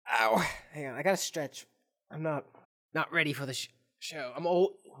Ow. Hang on, I gotta stretch. I'm not ready for the show. I'm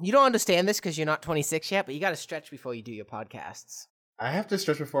old. You don't understand this because you're not 26 yet, but you gotta stretch before you do your podcasts. I have to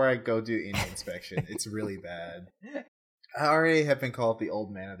stretch before I go do any inspection. It's really bad. I already have been called the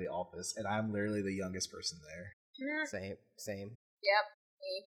old man of the office, and I'm literally the youngest person there. Same. Yep,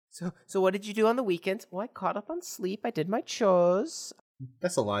 me. So what did you do on the weekends? Well, I caught up on sleep. I did my chores.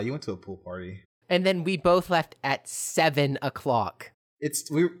 That's a lie. You went to a pool party. And then we both left at 7 o'clock.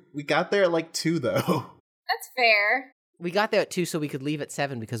 We got there at like 2 though. That's fair. We got there at 2 so we could leave at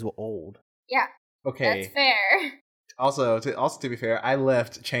 7 because we're old. Yeah. Okay. That's fair. Also, to be fair, I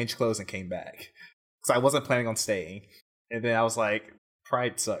left, changed clothes, and came back. Because I wasn't planning on staying. And then I was like,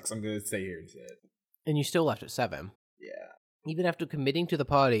 pride sucks. I'm going to stay here instead. And you still left at 7. Yeah. Even after committing to the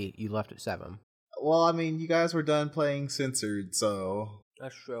party, you left at 7. Well, I mean, you guys were done playing Censored, so...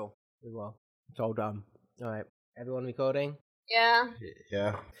 That's true. Well, it's all done. All right. Everyone recording? Yeah.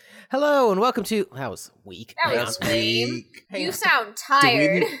 Yeah. Hello, and welcome to... That was weak. That was lame. Hang You on. sound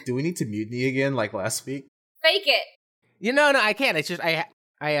tired. Do we need to mutiny again like last week? Fake it. No, I can't. It's just I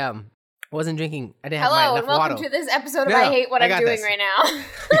wasn't drinking. I didn't have my Hello, enough and welcome water. to this episode of No, I Hate What I I'm got Doing this. right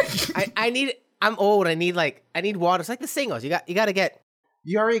now. I'm old. I need water. It's like the singles. You got to get.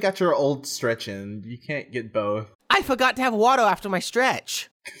 You already got your old stretch in. You can't get both. I forgot to have water after my stretch.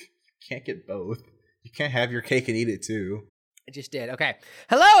 Can't get both. You can't have your cake and eat it too. I just did. Okay.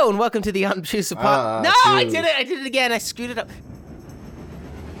 Hello, and welcome to the Unobtrusive Pod. No, I dude. did it. I did it again. I screwed it up.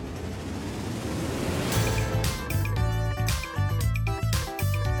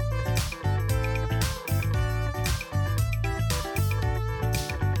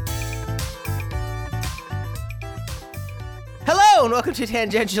 Hello, and welcome to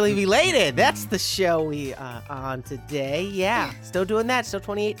Tangentially Related. That's the show we are on today. Yeah, still doing that. Still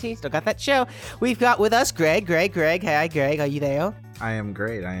 2018. Still got that show. We've got with us Greg. Hi, Greg. Are you there? I am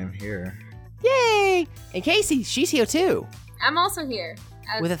great. I am here. Yay! And Casey, she's here too, I'm also here.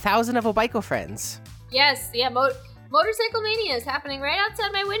 with 1,000 of her biker friends. Yes, yeah, Motorcycle Mania is happening right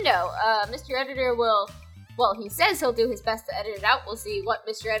outside my window. Mr. Editor he says he'll do his best to edit it out. We'll see what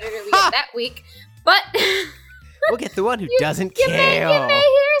Mr. Editor we get that week. But We'll get the one who doesn't you care. may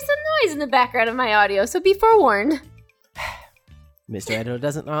hear some noise in the background of my audio, so be forewarned. Mr. Editor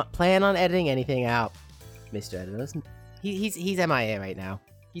doesn't not plan on editing anything out. Mr. Editor doesn't. He's MIA right now.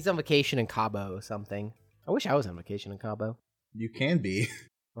 He's on vacation in Cabo or something. I wish I was on vacation in Cabo. You can be.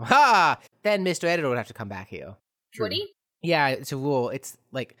 Ha! Then Mr. Editor would have to come back here. True. Woody? Yeah, it's a rule. It's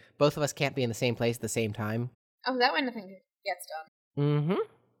like both of us can't be in the same place at the same time. Oh, that way nothing gets done. Mm-hmm.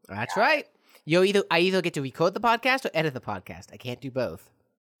 That's right. I either get to record the podcast or edit the podcast. I can't do both.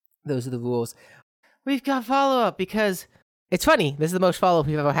 Those are the rules. We've got follow-up because it's funny. This is the most follow-up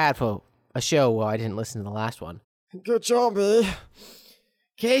we've ever had for a show where I didn't listen to the last one. Good job, B.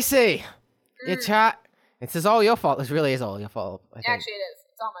 Casey, it's hot. It's all your fault. This really is all your fault, I think. Actually, it is.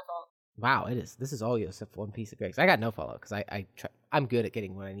 It's all my fault. Wow, it is. This is all yours except for one piece of Greg's. I got no follow-up because I'm good at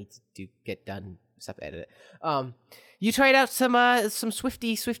getting what I need to get done except to edit it. You tried out some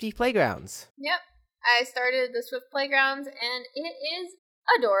Swifty playgrounds. Yep. I started the Swift Playgrounds, and it is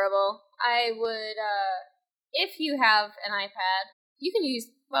adorable. I would, if you have an iPad, you can use,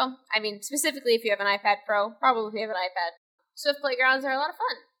 specifically if you have an iPad Pro, probably if you have an iPad. Swift Playgrounds are a lot of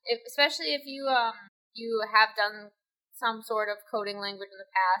fun, especially if you have done some sort of coding language in the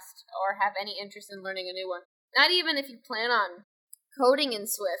past, or have any interest in learning a new one. Not even if you plan on coding in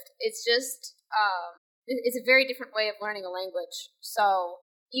Swift, it's just, it's a very different way of learning a language. So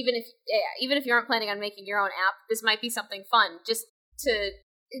even if you aren't planning on making your own app, this might be something fun just to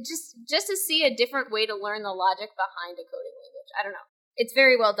see a different way to learn the logic behind a coding language. I don't know. It's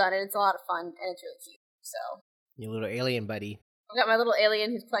very well done and it's a lot of fun and it's really cute. So Your little alien buddy. I've got my little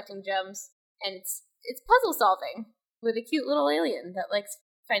alien who's collecting gems, and it's puzzle solving with a cute little alien that likes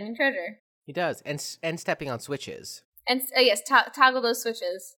finding treasure. He does, and stepping on switches. And yes, toggle those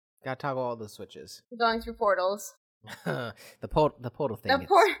switches. Gotta toggle all the switches. Going through portals. the portal thing.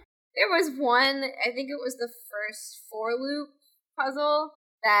 There was one, I think it was the first for loop puzzle,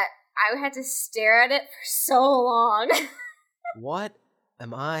 that I had to stare at it for so long. What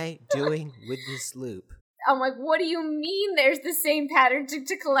am I doing with this loop? I'm like, what do you mean there's the same pattern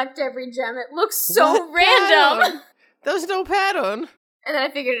to collect every gem? It looks so What random. pattern? There's no pattern. And then I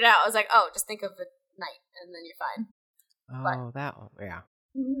figured it out. I was like, oh, just think of the night, and then you're fine. Oh, that one. Yeah.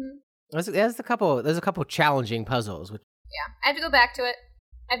 Mm-hmm. There's a couple challenging puzzles. Which, Yeah, I have to go back to it.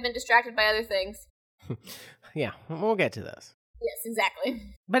 I've been distracted by other things. yeah, we'll get to those. Yes, exactly.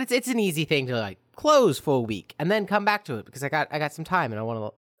 But it's an easy thing to like close for a week and then come back to it because I got some time and I want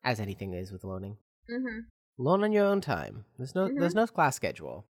to, as anything is with learning. Mm-hmm. Learn on your own time. There's no class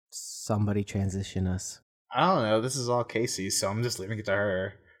schedule. Somebody transition us. I don't know. This is all Casey's, so I'm just leaving it to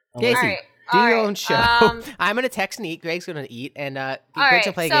her. Casey, All right, do all your right, own show. I'm gonna text and eat. Greg's gonna eat, and Greg's right,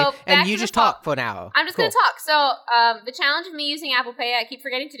 gonna play a so game, and back you to the just fall- talk for an hour. I'm just Cool. going to talk. So, the challenge of me using Apple Pay, I keep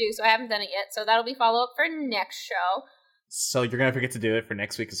forgetting to do, so I haven't done it yet. So that'll be follow up for next show. So you're gonna forget to do it for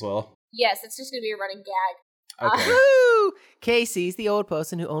next week as well. Yes, it's just going to be a running gag. Okay, Woo! Casey's the old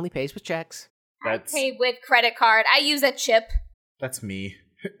person who only pays with checks. that's I pay with credit card. I use a chip. that's me.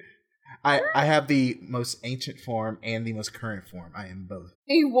 I have the most ancient form and the most current form. I am both.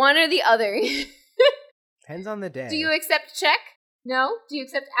 One or the other. Depends on the day. Do you accept check? No. Do you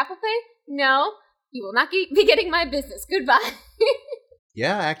accept Apple Pay? No. You will not be getting my business. Goodbye.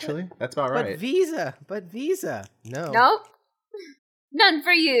 Yeah, actually, that's about But right. Visa. No. Nope. None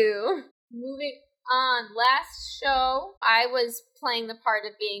for you. Moving on. Last show, I was playing the part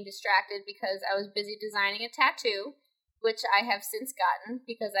of being distracted because I was busy designing a tattoo, which I have since gotten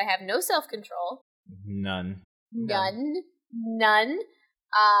because I have no self-control. None. None.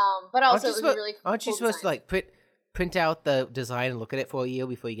 But also, it was a really Aren't you cool supposed design. to like print out the design and look at it for a year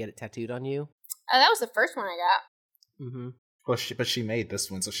before you get it tattooed on you? That was the first one I got. Mm-hmm. Well, she made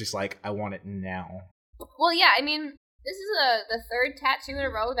this one, so she's like, I want it now. Well, yeah, I mean, this is the third tattoo in a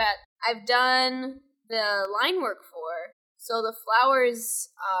row that I've done the line work for. So the flowers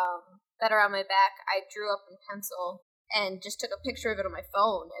that are on my back, I drew up in pencil and just took a picture of it on my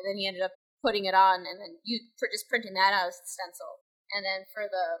phone, and then he ended up putting it on, and then just printing that out as a stencil. And then for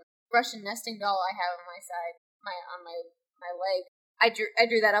the Russian nesting doll I have on my side, on my leg, I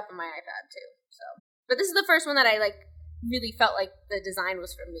drew that up on my iPad too. So, but this is the first one that I really felt like the design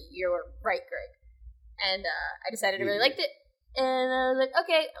was from me. You were right, Greg. And I decided I really liked it. And I was like,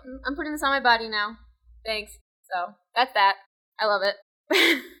 okay, I'm putting this on my body now. Thanks. So that's that. I love it.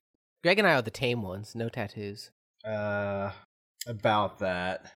 Greg and I are the tame ones. No tattoos. About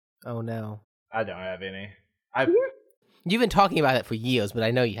that, Oh no. I don't have any. You've been talking about it for years, but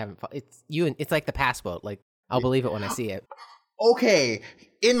I know you haven't. It's like the passport. Like I'll believe it when I see it. Okay,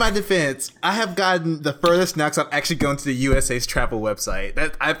 in my defense, I have gotten the furthest now because I've actually gone to the USA's travel website.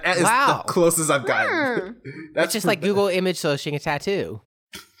 That is Wow. the closest I've gotten. It's just like Google image searching a tattoo.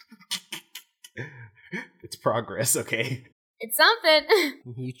 It's progress, okay? It's something.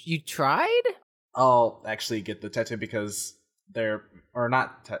 You tried? I'll actually get the tattoo because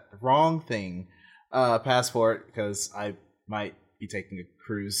wrong thing. Passport because I might be taking a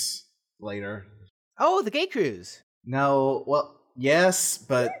cruise later. Oh, the gay cruise. No, well, yes,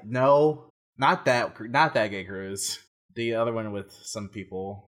 but no, not that gay cruise. The other one with some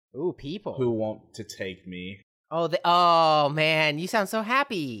people Ooh, people who want to take me. Oh man, you sound so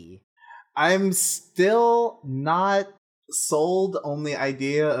happy. I'm still not sold on the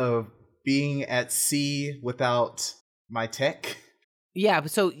idea of being at sea without my tech. Yeah,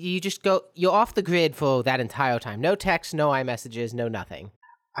 but so you're off the grid for that entire time. No text, no iMessages, no nothing.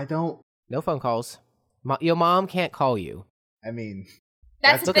 I don't. No phone calls. Your mom can't call you. I mean,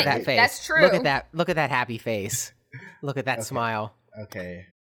 That's the Look thing. at that face. That's true. Look at that happy face. Look at that Okay. smile. okay,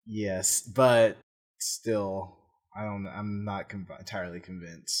 yes, but still, I'm not entirely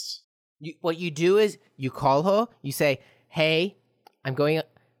convinced. What you do is you call her. You say, "Hey, I'm going.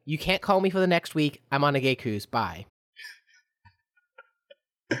 You can't call me for the next week. I'm on a gay cruise. Bye."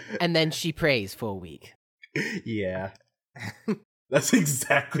 And then she prays for a week. Yeah, that's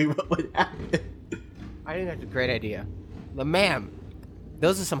exactly what would happen. I think that's a great idea. But ma'am,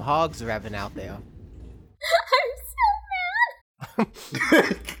 those are some hogs revving out there. I'm so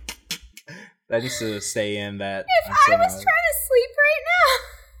mad. That needs to stay in that. If I'm so I was mad. trying to sleep right now,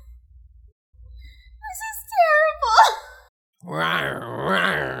 this is terrible.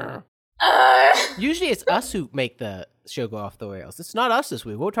 Usually it's us who make the show go off the rails. It's not us this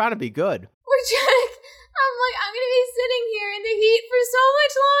week. We're trying to be good. We're trying. I'm gonna be sitting here in the heat for so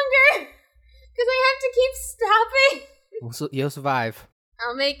much longer because I have to keep stopping. You'll survive.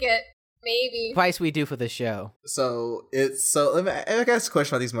 I'll make it. Maybe. Twice we do for the show. So let me ask a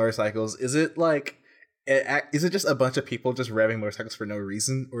question about these motorcycles. Is it just a bunch of people just revving motorcycles for no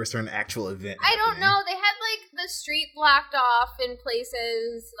reason, or is there an actual event? I don't happening? know. They had the street blocked off in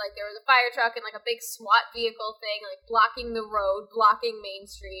places. Like there was a fire truck and a big SWAT vehicle thing, blocking the road, blocking Main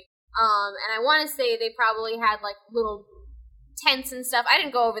Street. And I want to say they probably had little tents and stuff. I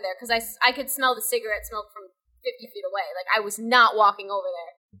didn't go over there because I could smell the cigarette smoke from 50 feet away. I was not walking over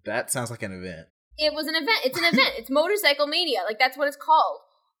there. That sounds like an event. It was an event. It's an event. It's Motorcycle Mania. That's what it's called.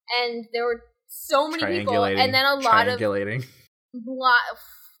 And there were so many people, and then a lot of triangulating.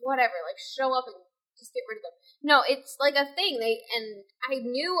 whatever. Show up and just get rid of them. No, it's a thing. And I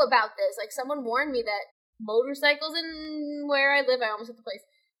knew about this. Someone warned me that motorcycles in where I live. I almost hit the place.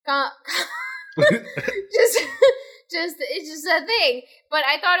 it's just a thing. But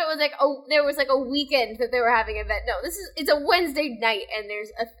I thought it was like there was like a weekend that they were having an event. No, it's a Wednesday night and there's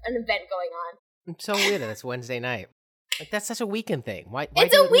an event going on. It's so weird that it's Wednesday night. Like that's such a weekend thing. Why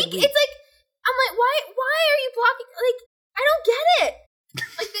it's do a week. It's like I'm like, why are you blocking? Like I don't get it.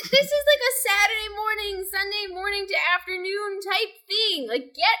 Like this is like a Saturday morning, Sunday morning to afternoon type thing.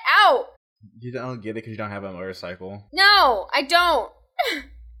 Like get out. You don't get it because you don't have a motorcycle. No, I don't.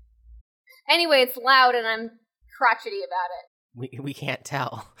 Anyway, it's loud and I'm crotchety about it. We can't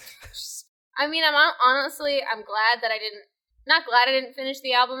tell. I mean, I'm glad that I didn't. Not glad I didn't finish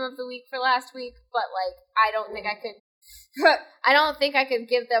the album of the week for last week, but like I don't think I could. I don't think I could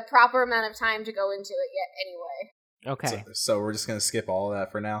give the proper amount of time to go into it yet. Anyway. Okay. So we're just gonna skip all of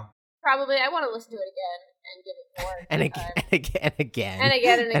that for now. Probably. I want to listen to it again and give it more. And again, and again, and again. And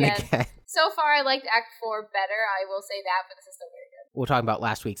again, and again. So far, I liked Act 4 better. I will say that, but this is still very good. We're talking about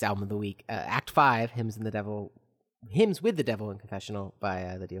last week's album of the week, Act 5, Hymns with the Devil and Confessional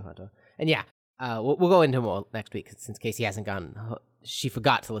by the Dio Hunter. And yeah, we'll go into more next week since Casey hasn't gone. She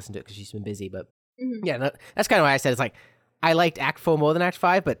forgot to listen to it because she's been busy. But yeah, that's kind of why I said it's like I liked Act 4 more than Act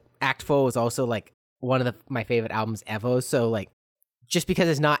 5, but Act 4 was also like one of my favorite albums ever. So like, just because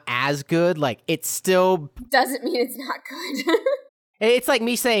it's not as good, like it still doesn't mean it's not good. It's like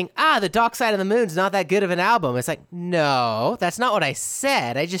me saying, The Dark Side of the Moon's not that good of an album. It's like, no, that's not what I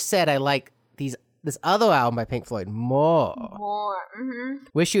said. I just said I like this other album by Pink Floyd more. Mm-hmm.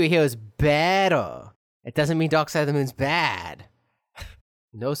 Wish You Were Here is better. It doesn't mean Dark Side of the Moon's bad.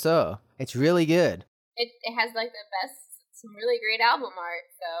 No, sir. It's really good. It has like some really great album art,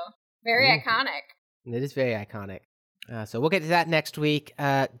 so very iconic. It is very iconic. So we'll get to that next week.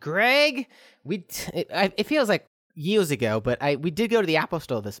 Greg, it feels like years ago, but we did go to the Apple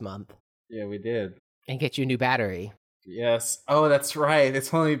Store this month. Yeah, we did. And get you a new battery. Yes. Oh, that's right.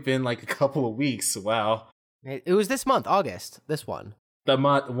 It's only been like a couple of weeks. Wow. It was this month, August. This one. The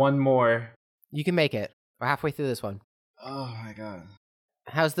month, one more. You can make it. We're halfway through this one. Oh my god.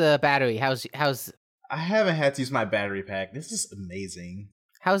 How's the battery? How's? I haven't had to use my battery pack. This is amazing.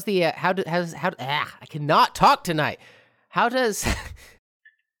 How's the I cannot talk tonight. How does?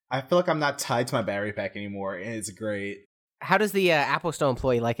 I feel like I'm not tied to my battery pack anymore, and it's great. How does the Apple Store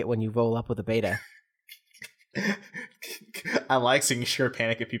employee like it when you roll up with a beta? I like seeing sheer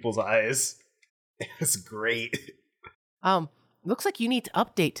panic in people's eyes. It's great. Looks like you need to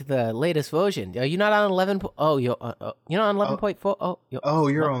update to the latest version. Are you not on 11? Oh, you're not on 11.4.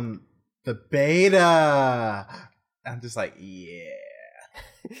 You're on the beta. I'm just like, yeah.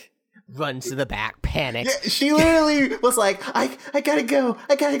 Runs to the back, panics. Yeah, she literally was like, I gotta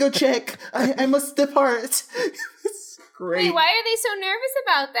go check. I must depart. It's great. Wait, why are they so nervous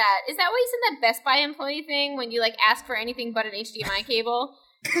about that? Is that why you said that Best Buy employee thing when you like ask for anything but an HDMI cable?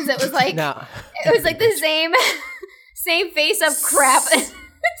 Because it was like it was like the same face of crap.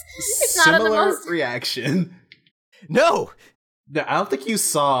 It's not similar the most reaction. No, I don't think you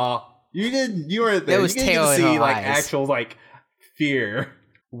saw. You did. You were there. It was you didn't see like eyes. actual like fear.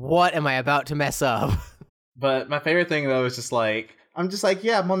 What am I about to mess up? But my favorite thing though is just like I'm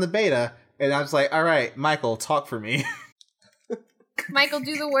on the beta, and I'm just like, all right, Michael, talk for me. Michael,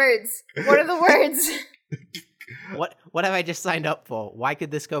 do the words. What are the words? What have I just signed up for? Why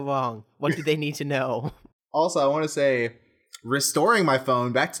could this go wrong? What do they need to know? Also, I want to say, restoring my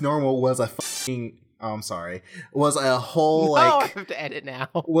phone back to normal was a was a whole I have to edit now.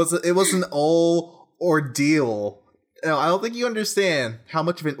 It was an whole ordeal. No, I don't think you understand how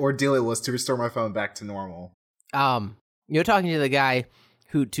much of an ordeal it was to restore my phone back to normal. You're talking to the guy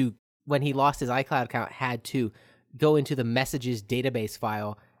who, when he lost his iCloud account, had to go into the messages database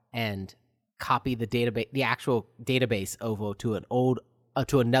file and copy the actual database over to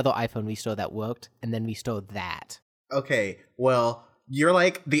to another iPhone restore that worked, and then restore that. Okay, well, you're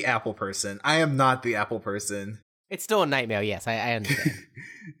like the Apple person. I am not the Apple person. It's still a nightmare. Yes, I understand.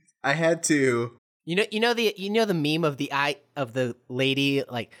 I had to. You know the meme of the lady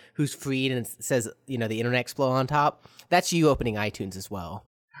like who's freed and it says the Internet Explorer on top. That's you opening iTunes as well.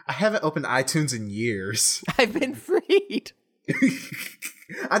 I haven't opened iTunes in years. I've been freed.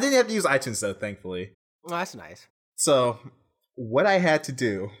 I didn't have to use iTunes though, thankfully. Well, that's nice. So what I had to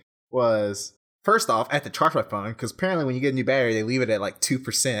do was, first off, I had to charge my phone because apparently when you get a new battery, they leave it at like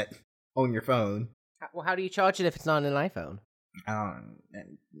 2% on your phone. Well, how do you charge it if it's not an iPhone?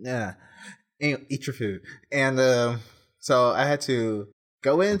 Anyway, eat your food. And so I had to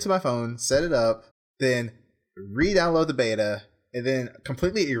go into my phone, set it up, then re-download the beta, and then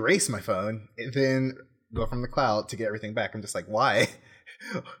completely erase my phone, and then go from the cloud to get everything back. I'm just like, why?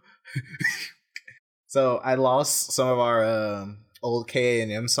 So I lost some of our old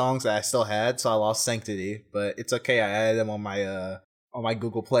KAM songs that I still had, so I lost Sanctity. But it's okay. I added them on my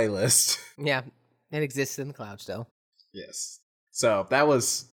Google playlist. Yeah, it exists in the cloud still. Yes. So that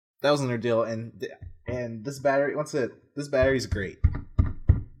was an ordeal, and this battery. This battery's great.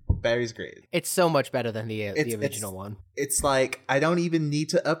 Battery's great. It's so much better than the original one. It's like I don't even need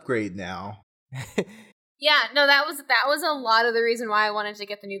to upgrade now. Yeah, no, that was a lot of the reason why I wanted to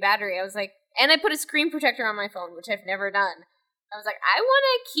get the new battery. I was like, and I put a screen protector on my phone, which I've never done. I was like, I want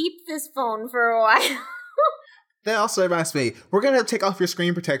to keep this phone for a while. That also reminds me, we're gonna take off your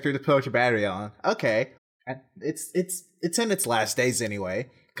screen protector to put your battery on. Okay, and it's in its last days anyway.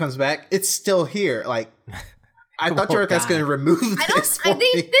 Comes back, it's still here. Like I thought you were guys gonna remove this. I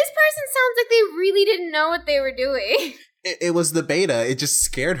think this person sounds like they really didn't know what they were doing. It was the beta. It just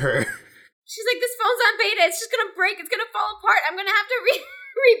scared her. She's like, this phone's on beta. It's just gonna break. It's gonna fall apart. I'm gonna have to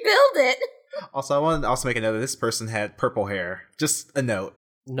rebuild it. Also, I wanted to also make a note that this person had purple hair. Just a note.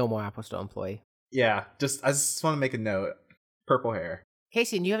 No more Apple Store employee. Yeah, I just want to make a note. Purple hair.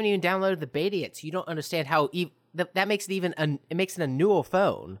 Casey, and you haven't even downloaded the beta yet, so you don't understand how that makes it it makes it a newer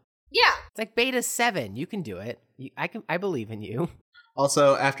phone. Yeah, It's like beta 7. You can do it. I believe in you.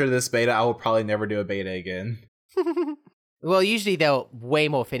 Also, after this beta, I will probably never do a beta again. Well, usually they're way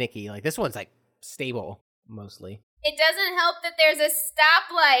more finicky. Like this one's like stable mostly. it doesn't help that there's a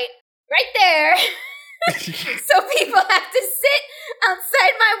stoplight right there. So people have to sit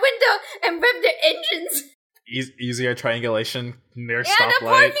outside my window and rev their engines. Easier triangulation near And stoplight. a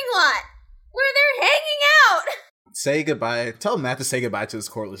parking lot where they're hanging out. Say goodbye. Tell Matt to say goodbye to his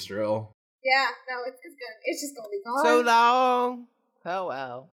cordless drill. Yeah, no, it's just gonna be gone. So long. Oh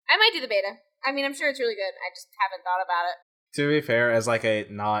well. I might do the beta. I mean, I'm sure it's really good. I just haven't thought about it. To be fair, as like a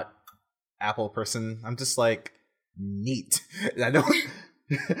not Apple person, I'm just like neat. I don't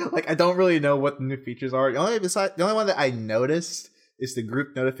like. I don't really know what the new features are. The only one that I noticed is the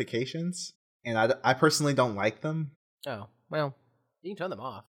group notifications, and I personally don't like them. Oh well, you can turn them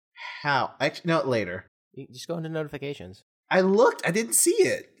off. How? Actually, no, later. You just go into notifications. I looked. I didn't see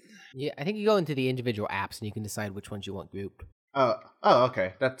it. Yeah, I think you go into the individual apps and you can decide which ones you want grouped. Oh,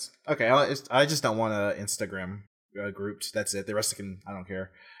 okay. That's okay. I just don't want Instagram groups. That's it. The rest I don't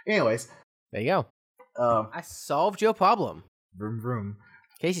care. Anyways, There you go. I solved your problem. Vroom vroom.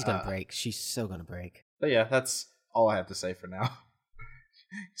 Casey's gonna break. She's so gonna break. But yeah, that's all I have to say for now.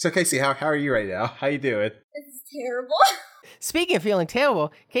 So Casey, how are you right now? How you doing? This is terrible. Speaking of feeling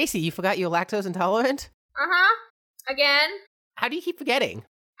terrible, Casey, you forgot you're lactose intolerant? Again, How do you keep forgetting?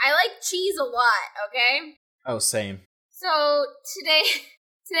 I like cheese a lot. Okay. Oh, same. So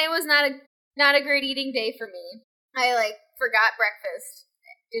today was not a great eating day for me. I forgot breakfast.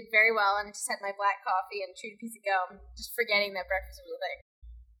 Did very well, and I just had my black coffee and chewed a piece of gum, just forgetting that breakfast was a thing.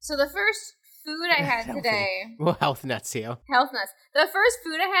 So the first food I had Healthy. today, Well, health nuts here. health nuts. The first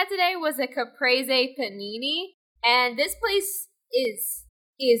food I had today was a caprese panini, and this place is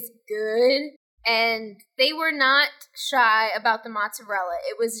good. And they were not shy about the mozzarella.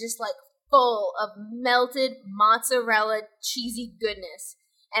 It was just full of melted mozzarella cheesy goodness.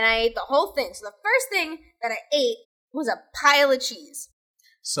 And I ate the whole thing. So the first thing that I ate was a pile of cheese.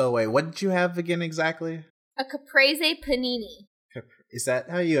 So wait, what did you have again exactly? A caprese panini. Is that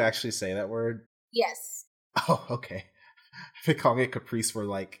how you actually say that word? Yes. Oh, okay. I've been calling it caprice for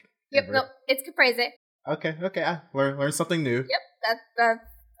Yep, ever. nope, it's caprese. Okay. I learn something new. Yep, that's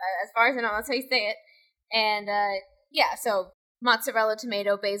as far as I know, that's how you say it. And yeah, so mozzarella,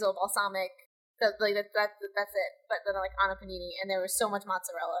 tomato, basil, balsamic. That's it. But then on a panini, and there was so much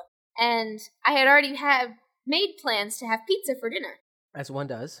mozzarella. And I had already made plans to have pizza for dinner. As one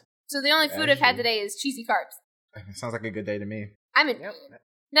does. So the only food I've had today is cheesy carbs. It sounds like a good day to me. I'm in pain.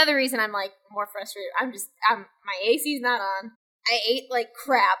 Another reason I'm more frustrated. My AC's not on. I ate like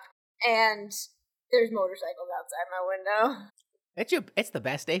crap, and there's motorcycles outside my window. It's the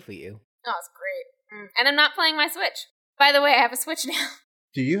best day for you. Oh, it's great. And I'm not playing my Switch. By the way, I have a Switch now.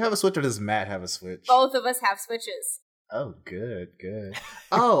 Do you have a Switch or does Matt have a Switch? Both of us have Switches. Oh, good.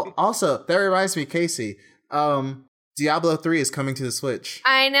 Oh, also, that reminds me, Casey. Diablo 3 is coming to the Switch.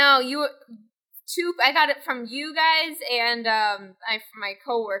 I know. I got it from you guys, and my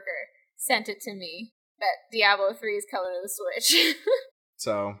coworker sent it to me that Diablo 3 is coming to the Switch.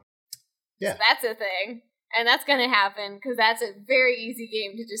 So, yeah. So that's a thing. And that's going to happen, because that's a very easy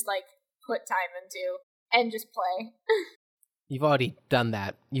game to just, put time into and just play. You've already done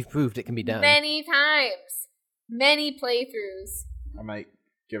that. You've proved it can be done. Many times. Many playthroughs. I might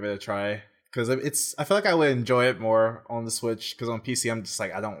give it a try. Because I feel like I would enjoy it more on the Switch. Because on PC, I'm just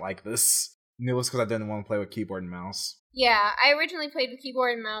I don't like this. And it was because I didn't want to play with keyboard and mouse. Yeah, I originally played with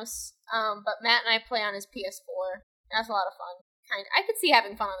keyboard and mouse, but Matt and I play on his PS4. That's a lot of fun. I could see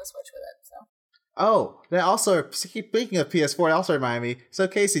having fun on the Switch with it. So. Oh, then also, speaking of PS4, it also reminded me. So,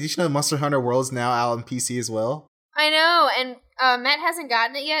 Casey, did you know Monster Hunter World's now out on PC as well? I know, and Matt hasn't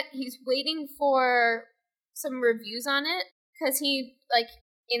gotten it yet. He's waiting for some reviews on it, because he, like,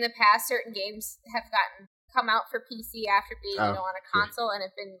 in the past, certain games have come out for PC after being, on a console and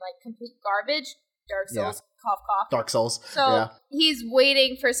have been, like, complete garbage. Dark Souls, cough, cough. Dark Souls, So, he's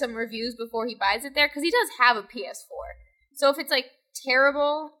waiting for some reviews before he buys it there, because he does have a PS4. So if it's, like,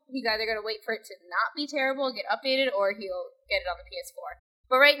 terrible, he's either going to wait for it to not be terrible, get updated, or he'll get it on the PS4.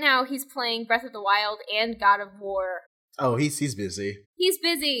 But right now, he's playing Breath of the Wild and God of War. Oh, he's busy. He's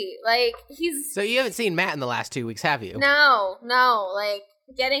busy. Like, he's... So you haven't seen Matt in the last 2 weeks, have you? No. Like,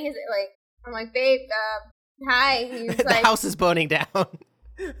 getting his... Like, I'm like, babe, hi. He's The like, house is burning down.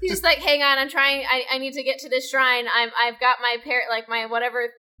 He's like, hang on, I'm trying... I need to get to this shrine. I've got my my whatever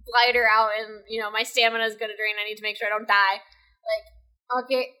glider out, and, my stamina's gonna drain. I need to make sure I don't die. Like,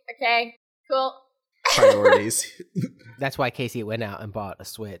 okay, cool. Priorities. That's why Casey went out and bought a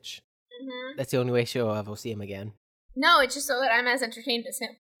Switch. Mm-hmm. That's the only way she'll ever see him again. No, it's just so that I'm as entertained as him.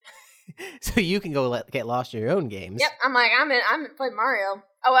 So you can go get lost in your own games. Yep, I'm playing Mario.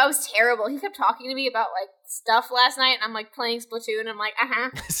 Oh, I was terrible. He kept talking to me about, like, stuff last night, and I'm, like, playing Splatoon, and I'm like,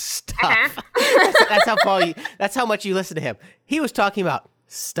 Stuff. That's how much you listen to him. He was talking about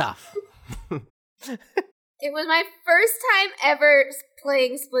stuff. It was my first time ever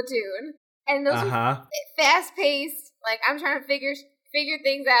playing Splatoon, and those were fast-paced. Like, I'm trying to figure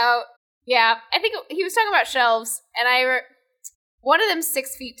things out. Yeah, I think he was talking about shelves, and one of them's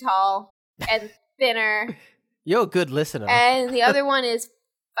 6 feet tall and thinner. You're a good listener. And the other one is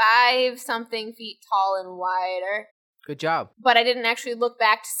 5-something feet tall and wider. Good job. But I didn't actually look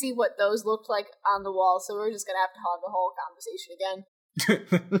back to see what those looked like on the wall, so we're just going to have to have the whole conversation again.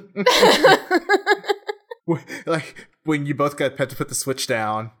 Like, when you both got to put the Switch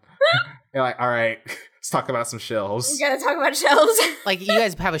down, you're like, all right, let's talk about some shelves. We gotta talk about shelves. Like, you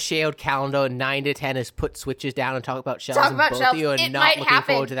guys have a shared calendar, 9 to 10 is put switches down and talk about shelves. Talk about both shelves. Of you are It not might looking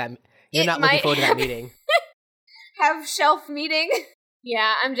happen. forward to that. You're not looking forward to that meeting. Have shelf meeting.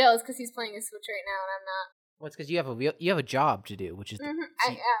 Yeah, I'm jealous because he's playing his Switch right now, and I'm not. Well, it's because you have a job to do, which is. Mm-hmm.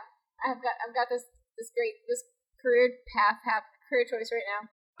 I am. I've got this great career career choice right now.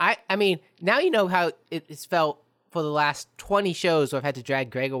 I mean, now you know how it's felt for the last 20 shows where I've had to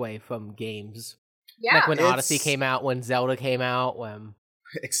drag Greg away from games. Yeah. Like when Odyssey came out, when Zelda came out, when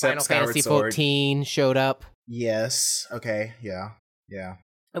Except Final Skyward Fantasy Sword. 14 showed up. Yes. Okay. Yeah.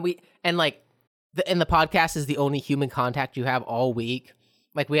 And the podcast is the only human contact you have all week.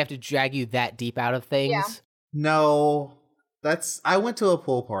 Like, we have to drag you that deep out of things. Yeah. No, I went to a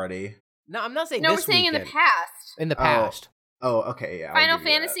pool party. No, I'm not saying No, this we're saying in the weekend. past. In the past. Oh, okay, yeah. I'll Final give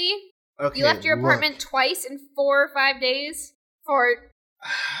you that. Fantasy. Okay, You left your look. apartment twice in 4 or 5 days for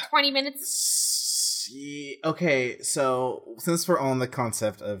 20 minutes. Okay, so since we're on the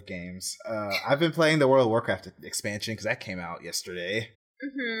concept of games, I've been playing the World of Warcraft expansion because that came out yesterday.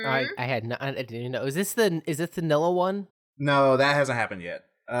 Mm-hmm. I didn't even know. Is this the vanilla one? No, that hasn't happened yet.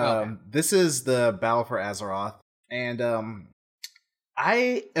 Okay. This is the Battle for Azeroth, and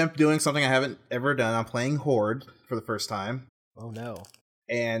I am doing something I haven't ever done. I'm playing Horde for the first time. Oh no.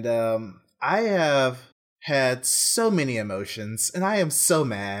 And I have had so many emotions, and I am so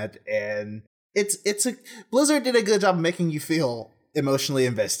mad. And Blizzard did a good job of making you feel emotionally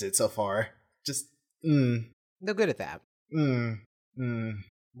invested so far. Just They're good at that.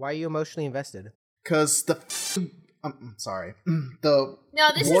 Why are you emotionally invested? Because I'm sorry. The No,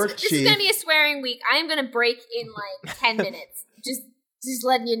 this War is Chief- gonna be a swearing week. I'm gonna break in like 10 minutes. Just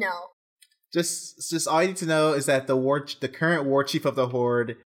letting you know. Just all you need to know is that the current war chief of the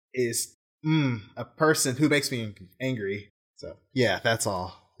Horde is a person who makes me angry. So yeah, that's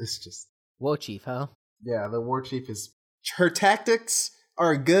all. It's just War Chief, huh? yeah, the war chief is her tactics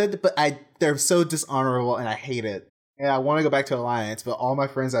are good, but they're so dishonorable and I hate it. And I want to go back to Alliance, but all my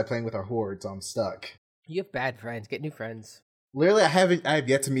friends I'm playing with are Horde, so I'm stuck. You have bad friends. Get new friends. Literally, I have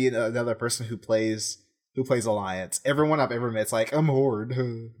yet to meet another person who plays Alliance. Everyone I've ever met's like, I'm Horde.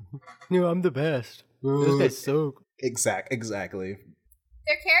 No, I'm the best. Those guys suck. Exactly.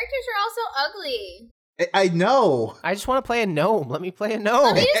 Their characters are also ugly. I know. I just want to play a gnome. Let me play a gnome.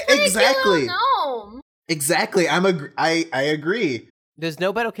 Let me just play a Exactly. cute little gnome. Exactly. I agree. There's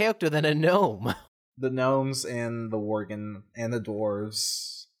no better character than a gnome. The gnomes and the worgen and the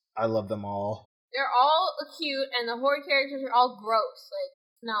dwarves. I love them all. They're all cute, and the Horde characters are all gross. Like,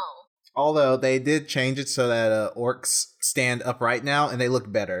 no. Although they did change it so that orcs stand upright now and they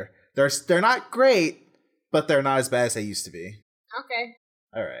look better. They're not great, but they're not as bad as they used to be. Okay.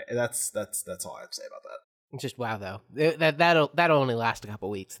 All right, that's all I have to say about that. Just wow, though. That'll only last a couple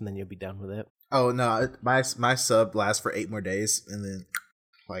weeks, and then you'll be done with it. Oh no, my sub lasts for 8 more days, and then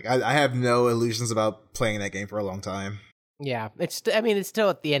like I have no illusions about playing that game for a long time. Yeah, it's still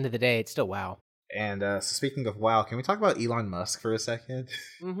at the end of the day, it's still WoW. And so speaking of WoW, can we talk about Elon Musk for a second?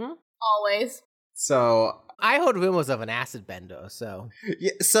 Mm-hmm. Always. So I heard rumors of an acid bender, so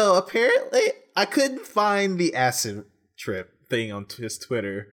yeah, so apparently I couldn't find the acid trip thing on his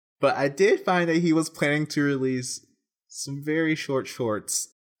Twitter, but I did find that he was planning to release some very short shorts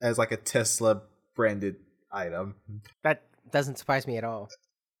as like a Tesla branded item. that doesn't surprise me at all.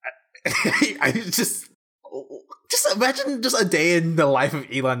 I just imagine just a day in the life of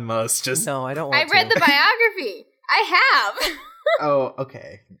Elon Musk. Just No, I don't I want to. read the biography. I have. oh,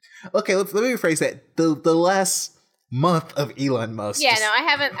 okay. Let me rephrase that. The last month of Elon Musk. Yeah, no,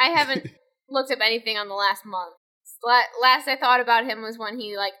 I haven't looked up anything on the last month. Last I thought about him was when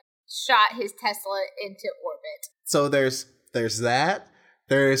he like shot his Tesla into orbit. So there's that.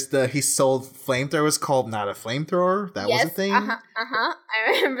 There's he sold flamethrowers called Not a Flamethrower. That was a thing. I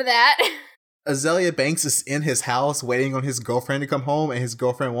remember that. Azalea Banks is in his house waiting on his girlfriend to come home, and his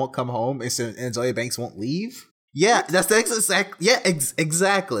girlfriend won't come home, and Azalea Banks won't leave. Yeah, that's the exact. Yeah,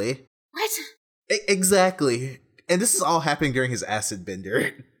 exactly. What? Exactly. And this is all happening during his acid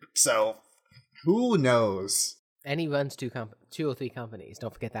bender. So, who knows? And he runs two or three companies.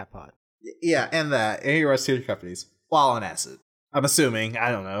 Don't forget that part. Yeah, and he runs 2 companies while on acid. I'm assuming.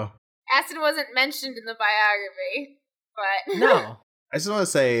 I don't know. Acid wasn't mentioned in the biography, but No. I just want to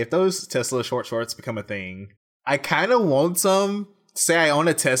say, if those Tesla shorts become a thing, I kind of want some. Say I own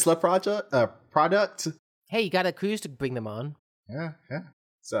a Tesla product. Hey, you got a cruise to bring them on. Yeah.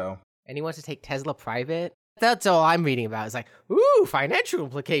 So, And he wants to take Tesla private. That's all I'm reading about. It's like, ooh, financial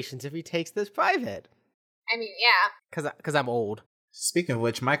implications if he takes this private. I mean, yeah. Because I'm old. speaking of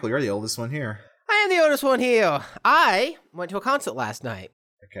which, Michael, you're the oldest one here. I am the oldest one here. I went to a concert last night.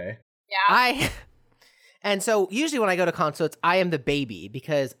 Okay. Yeah. And so usually when I go to concerts, I am the baby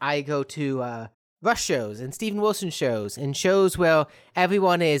because I go to Rush shows and Steven Wilson shows and shows where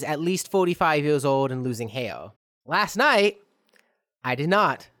everyone is at least 45 years old and losing hair. Last night, I did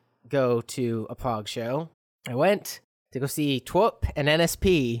not go to a prog show. I went to go see Twerp and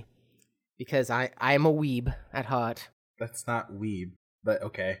NSP because I am a weeb at heart. That's not weeb, but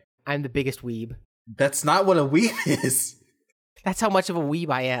okay. I'm the biggest weeb. That's not what a weeb is. That's how much of a weeb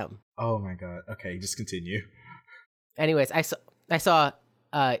I am. Oh my god. Okay, just continue. Anyways, I saw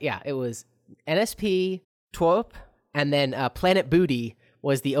it was NSP, Twerp, and then Planet Booty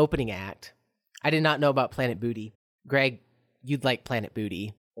was the opening act. I did not know about Planet Booty. Greg, you'd like Planet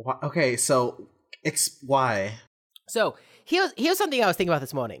Booty. Okay, so why? So here's something I was thinking about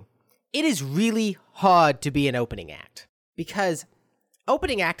this morning. It is really hard to be an opening act because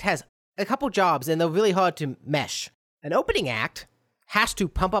opening act has a couple jobs and they're really hard to mesh. An opening act has to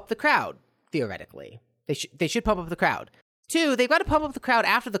pump up the crowd, theoretically. They should pump up the crowd. 2, they've got to pump up the crowd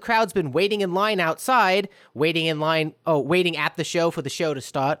after the crowd's been waiting in line outside, waiting at the show for the show to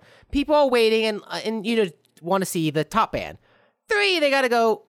start. People are waiting and want to see the top band. 3, they got to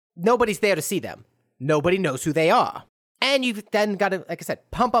go, nobody's there to see them. Nobody knows who they are. And you've then got to, like I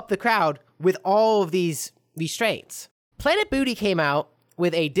said, pump up the crowd with all of these restraints. Planet Booty came out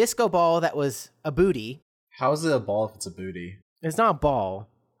with a disco ball that was a booty. How is it a ball if it's a booty? It's not a ball,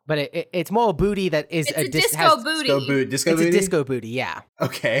 but it's more a booty that is It's a disco booty. Disco it's booty? a disco booty, yeah.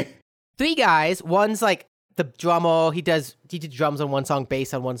 Okay. 3 guys. One's like the drummer. He did drums on one song,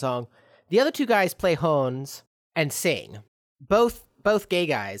 bass on one song. The other 2 guys play horns and sing. Both gay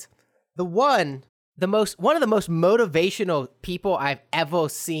guys. One of the most motivational people I've ever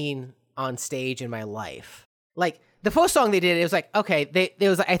seen on stage in my life. Like the first song they did, it was like, okay,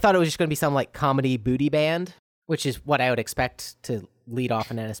 I thought it was just going to be some like comedy booty band, which is what I would expect to lead off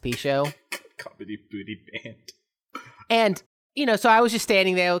an NSP show. Comedy booty band. And, so I was just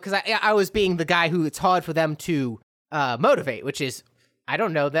standing there because I was being the guy who it's hard for them to motivate, which is, I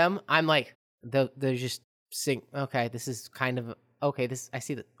don't know them. I'm like, they're just sing. Okay, this is kind of, okay, I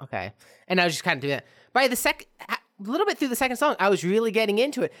see that. Okay. And I was just kind of doing that. By a little bit through the second song, I was really getting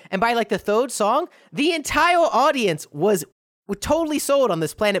into it. And by like the third song, the entire audience was totally sold on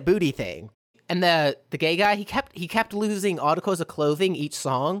this Planet Booty thing. And the gay guy, he kept losing articles of clothing each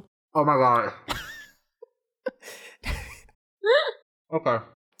song. Oh my god. Okay.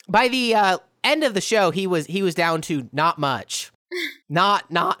 By the end of the show, he was down to not much.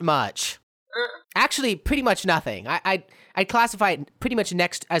 Not much. Actually, pretty much nothing. I'd classify it pretty much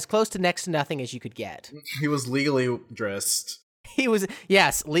as close to next to nothing as you could get. He was legally dressed. He was,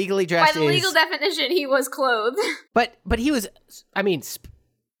 yes, legally dressed. By the legal definition, he was clothed. But he was, I mean,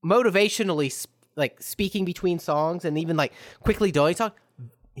 motivationally like speaking between songs and even like quickly doing songs,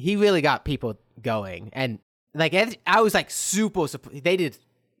 he really got people going. And like I was like super. They did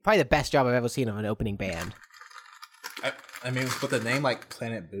probably the best job I've ever seen of an opening band. I mean, with a name like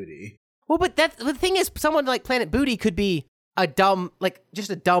Planet Booty. Well, but the thing is, someone like Planet Booty could be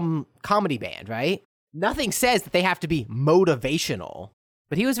just a dumb comedy band, right? Nothing says that they have to be motivational.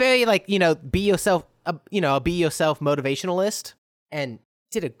 But he was very like, be yourself, a be yourself motivationalist, and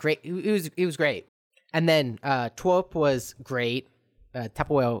did a great. It was great. And then Twerp was great.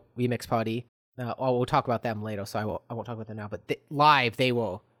 Tupperware Remix Party. We'll talk about them later, so I won't talk about them now. But live, they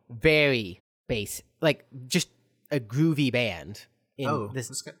were very bass, like just a groovy band.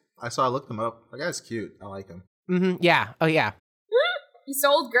 This guy, I looked them up. That guy's cute. I like him. Mm-hmm. Yeah. Oh yeah. He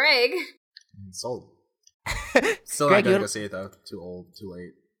sold Greg. Sold. Still Greg, not gonna go see it though. Too old, too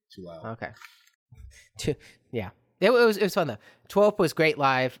late, too loud. Okay. Yeah. It was fun though. Twerp was great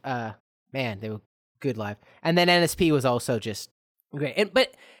live. Man, they were good live. And then NSP was also just great.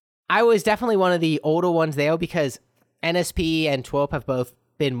 But I was definitely one of the older ones there because NSP and Twerp have both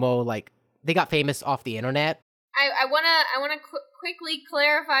been more like they got famous off the internet. I wanna quickly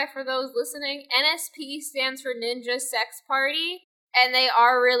clarify for those listening. NSP stands for Ninja Sex Party, and they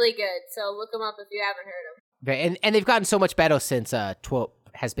are really good. So look them up if you haven't heard them. And they've gotten so much better since Twerp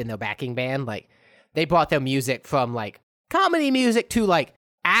has been their backing band. Like they brought their music from like comedy music to like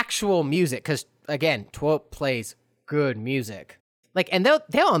actual music. Because again, Twerp plays good music. Like, and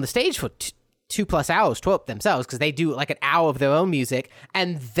they're on the stage for 2+ hours, Twerp themselves, because they do like an hour of their own music,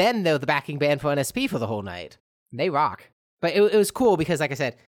 and then they're the backing band for NSP for the whole night. They rock. But it was cool because, like I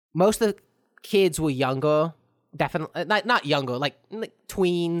said, most of the kids were younger. Definitely not younger, like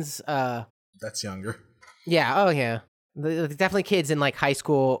tweens. That's younger. Yeah. Oh yeah. Definitely kids in like high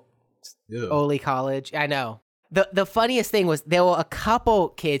school, early college. I know. The funniest thing was there were a couple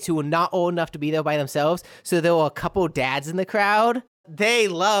kids who were not old enough to be there by themselves, so there were a couple dads in the crowd. They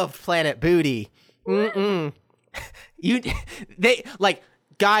loved Planet Booty. They like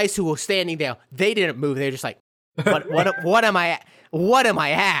guys who were standing there. They didn't move. They were just like, what am I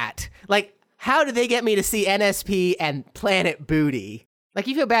at? Like, how did they get me to see NSP and Planet Booty? Like,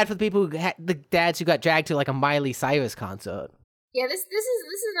 you feel bad for the people the dads who got dragged to like a Miley Cyrus concert. Yeah, this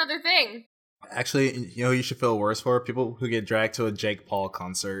is another thing. Actually, you should feel worse for people who get dragged to a Jake Paul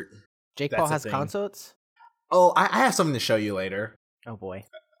concert. Jake Paul has concerts? Oh, I have something to show you later. Oh boy.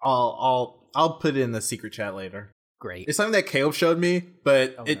 I'll put it in the secret chat later. Great. It's something that Caleb showed me,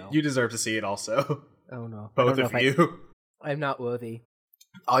 but you deserve to see it also. Oh no. Both of you. I'm not worthy.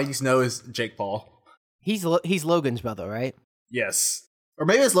 All you need to know is Jake Paul. He's Logan's brother, right? Yes. Or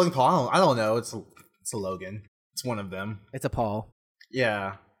maybe it's Logan Paul. I don't know. It's a Logan. It's one of them. It's a Paul.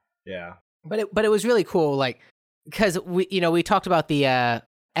 Yeah. But it was really cool, like, because we talked about the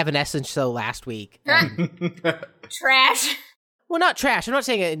Evanescence show last week. Trash. Well, not trash. I'm not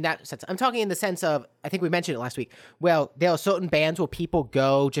saying it in that sense. I'm talking in the sense of, I think we mentioned it last week. Well, there are certain bands where people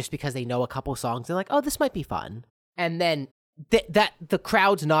go just because they know a couple songs. They're like, oh, this might be fun. And then that the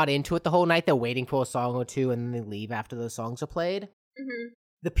crowd's not into it the whole night. They're waiting for a song or two, and then they leave after those songs are played. Mm-hmm.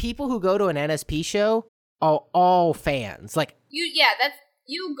 The people who go to an NSP show are all fans. Like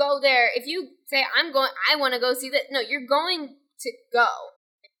you go there. If you say, I want to go see that. No, you're going to go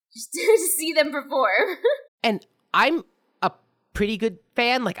just to see them perform. And I'm a pretty good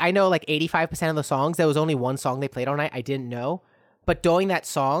fan. Like, I know like 85% of the songs. There was only one song they played all night I didn't know. But during that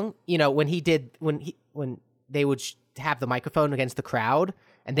song, when they would have the microphone against the crowd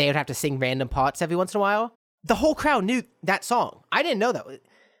and they would have to sing random parts every once in a while, the whole crowd knew that song. I didn't know that.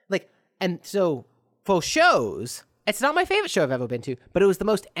 Like, and so for shows, it's not my favorite show I've ever been to, but it was the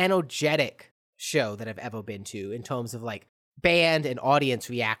most energetic show that I've ever been to in terms of like band and audience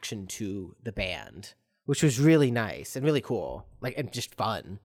reaction to the band, which was really nice and really cool, like, and just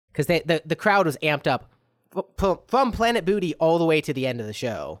fun because the crowd was amped up from Planet Booty all the way to the end of the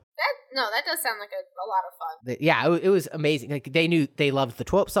show. That does sound like a lot of fun. Yeah, it was amazing. Like, they loved the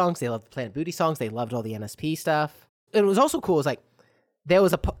Twerp songs, they loved the Planet Booty songs, they loved all the NSP stuff. And it was also cool. It was like there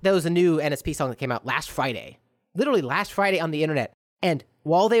was a new NSP song that came out last Friday. Literally last Friday on the internet. And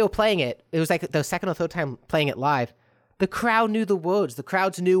while they were playing it, it was like the second or third time playing it live, the crowd knew the words. The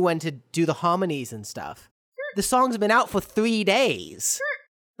crowds knew when to do the harmonies and stuff. The song's been out for 3 days.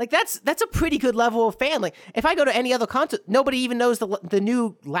 Like, that's a pretty good level of fan. Like, if I go to any other concert, nobody even knows the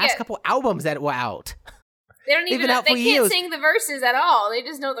new last couple albums that were out. They don't even know, they can't sing the verses at all. They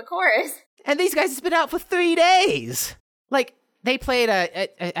just know the chorus. And these guys, it's been out for 3 days. Like, they played I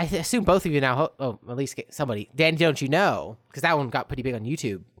assume both of you now, at least somebody. Dan, Don't You Know? Because that one got pretty big on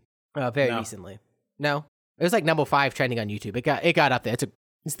YouTube very recently. No? It was like number 5 trending on YouTube. It got up there.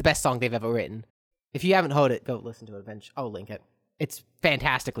 It's the best song they've ever written. If you haven't heard it, go listen to it eventually. I'll link it. It's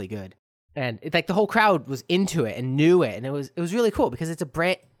fantastically good. And it's like the whole crowd was into it and knew it. And it was really cool because it's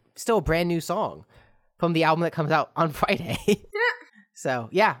still a brand new song from the album that comes out on Friday. So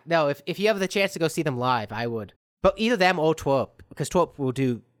yeah, no, if you have the chance to go see them live, I would. But either them or Twerp, because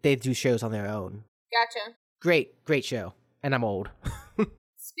Twerp they do shows on their own. Gotcha. Great show. And I'm old.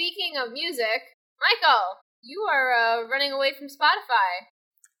 Speaking of music, Michael, you are running away from Spotify.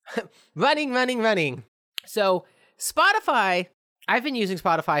 running. So Spotify, I've been using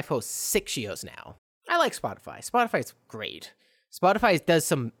Spotify for 6 years now. I like Spotify. Spotify's great. Spotify does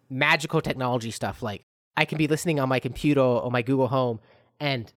some magical technology stuff, like I can be listening on my computer or my Google Home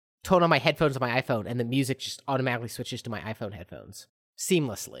and turn on my headphones on my iPhone, and the music just automatically switches to my iPhone headphones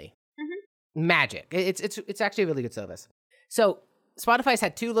seamlessly. Mm-hmm. Magic. It's actually a really good service. So Spotify's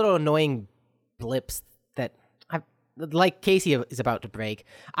had 2 little annoying blips that like Casey is about to break.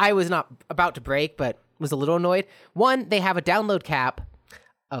 I was not about to break, but was a little annoyed. One, they have a download cap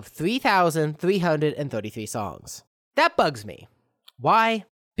of 3,333 songs. That bugs me. Why?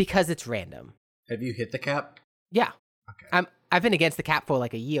 Because it's random. Have you hit the cap? Yeah. Okay. I've been against the cap for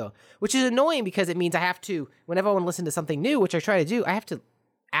like a year, which is annoying because it means I have to, whenever I want to listen to something new, which I try to do, I have to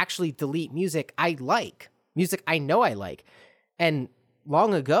actually delete music I like, music I know I like. And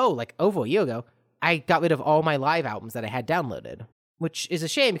long ago, like over a year ago, I got rid of all my live albums that I had downloaded, which is a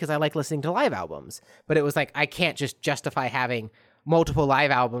shame because I like listening to live albums. But it was like, I can't just justify having multiple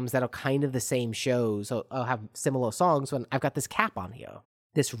live albums that are kind of the same shows or have similar songs when I've got this cap on here.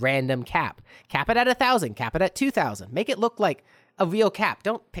 This random cap. Cap it at 1,000, cap it at 2,000. Make it look like a real cap.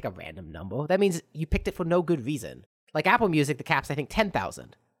 Don't pick a random number. That means you picked it for no good reason. Like Apple Music, the cap's, I think,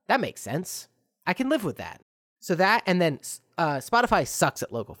 10,000. That makes sense. I can live with that. So that, and then Spotify sucks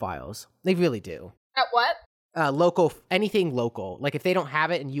at local files. They really do. At what? Anything local. Like if they don't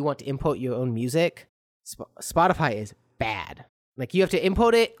have it and you want to import your own music, Spotify is bad. Like you have to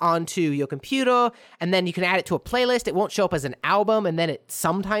import it onto your computer and then you can add it to a playlist. It won't show up as an album and then it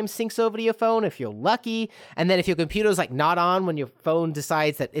sometimes syncs over to your phone if you're lucky. And then if your computer's like not on when your phone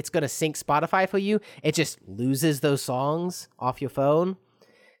decides that it's going to sync Spotify for you, it just loses those songs off your phone.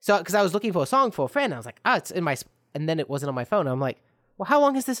 So, because I was looking for a song for a friend, I was like, it's in my, and then it wasn't on my phone. I'm like, well, how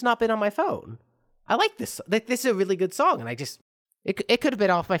long has this not been on my phone? I like this. This is a really good song. And it could have been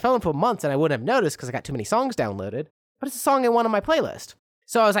off my phone for months and I wouldn't have noticed because I got too many songs downloaded. But it's a song I want on my playlist.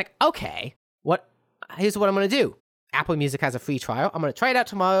 So I was like, okay, here's what I'm going to do. Apple Music has a free trial. I'm going to try it out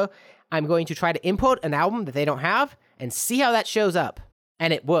tomorrow. I'm going to try to import an album that they don't have and see how that shows up.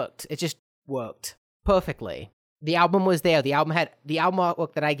 And it worked. It just worked perfectly. The album was there. The album had the album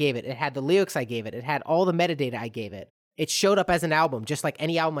artwork that I gave it. It had the lyrics I gave it. It had all the metadata I gave it. It showed up as an album, just like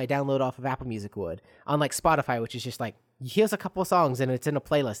any album I download off of Apple Music would. Unlike Spotify, which is just like, here's a couple of songs and it's in a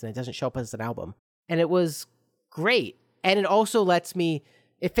playlist and it doesn't show up as an album. And it was great. And it also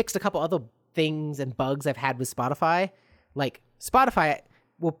it fixed a couple other things and bugs I've had with Spotify. Like Spotify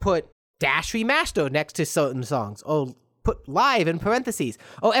will put dash remaster next to certain songs or put live in parentheses.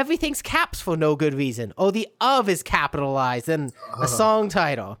 Or everything's caps for no good reason. Or the of is capitalized in a song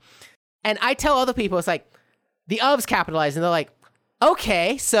title. And I tell other people, it's like, the of's capitalized. And they're like,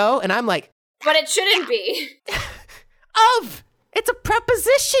 okay, so, and I'm like, but it shouldn't be. Of! It's a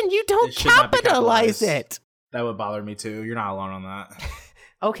preposition. You don't capitalize it. That would bother me too. You're not alone on that.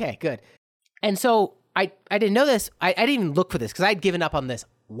 Okay, good. And so I didn't know this. I didn't even look for this because I'd given up on this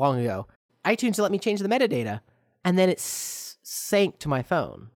long ago. iTunes let me change the metadata, and then it sank to my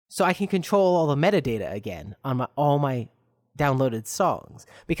phone. So I can control all the metadata again on all my downloaded songs.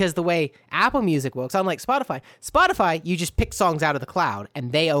 Because the way Apple Music works, unlike Spotify, you just pick songs out of the cloud,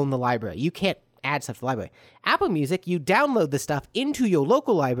 and they own the library. You can't add stuff to the library. Apple Music, you download the stuff into your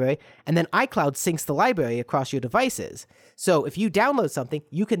local library, and then iCloud syncs the library across your devices. So if you download something,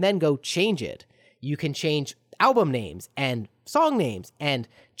 you can then go change it. You can change album names and song names and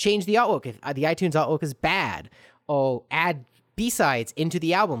change the artwork if the iTunes artwork is bad, or add B-sides into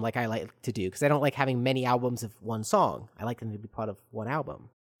the album like I like to do, because I don't like having many albums of one song. I like them to be part of one album.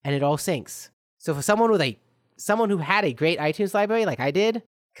 And it all syncs. So for someone who had a great iTunes library like I did,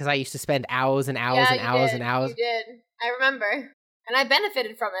 because I used to spend hours and hours and hours and hours. You did. I remember. And I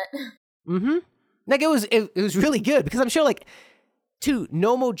benefited from it. Mm-hmm. Like, it was really good, because I'm sure, like, to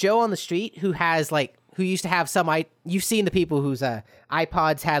normal Joe on the street who used to have you've seen the people whose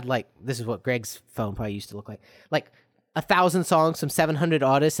iPods had, like, this is what Greg's phone probably used to look like 1,000 songs from 700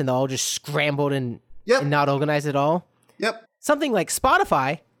 artists, and they're all just scrambled and not organized at all. Yep. Something like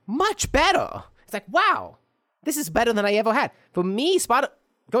Spotify, much better. It's like, wow, this is better than I ever had. For me,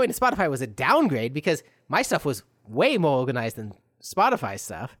 going to Spotify was a downgrade because my stuff was way more organized than Spotify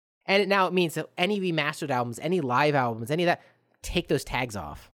stuff. And now it means that any remastered albums, any live albums, any of that, take those tags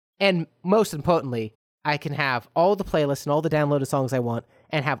off. And most importantly, I can have all the playlists and all the downloaded songs I want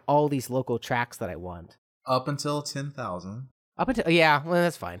and have all these local tracks that I want. Up until 10,000. Up until, yeah, well,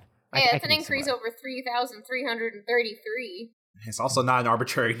 that's fine. Yeah, it's an increase over 3,333. It's also not an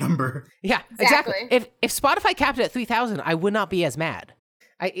arbitrary number. Yeah, exactly. If Spotify capped it at 3,000, I would not be as mad.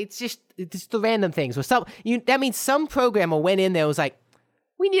 It's just the random things. That means some programmer went in there and was like,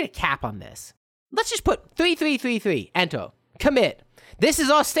 we need a cap on this. Let's just put 3333, enter, commit. This is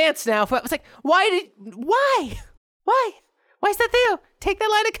our stance now. It's like, why is that there? Take that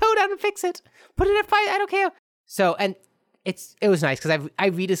line of code out and fix it. Put it at 5, I don't care. So, and it was nice because I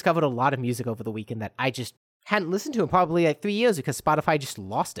rediscovered a lot of music over the weekend that I just hadn't listened to in probably like 3 years because Spotify just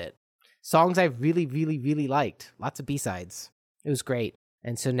lost it. Songs I really, really, really liked. Lots of B-sides. It was great.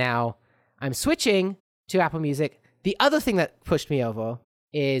 And so now I'm switching to Apple Music. The other thing that pushed me over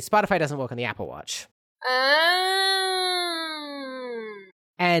is Spotify doesn't work on the Apple Watch.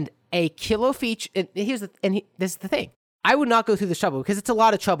 And a killer feature, and this is the thing. I would not go through this trouble because it's a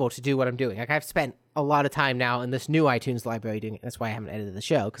lot of trouble to do what I'm doing. Like I've spent a lot of time now in this new iTunes library doing it. That's why I haven't edited the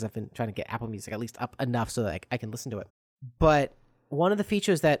show because I've been trying to get Apple Music at least up enough so that I can listen to it. But one of the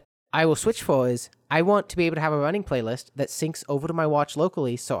features that I will switch for is I want to be able to have a running playlist that syncs over to my watch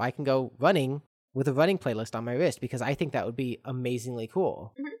locally so I can go running with a running playlist on my wrist because I think that would be amazingly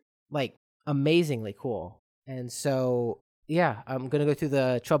cool. Mm-hmm. Like, amazingly cool. And so, yeah, I'm going to go through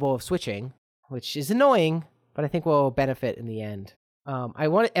the trouble of switching, which is annoying, but I think will benefit in the end. I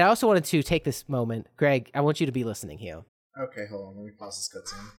also wanted to take this moment. Greg, I want you to be listening here. Okay, hold on. Let me pause this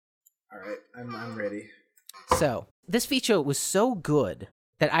cutscene. All right, I'm ready. So, this feature was so good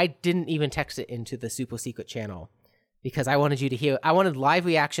that I didn't even text it into the super secret channel because I wanted you to hear. I wanted live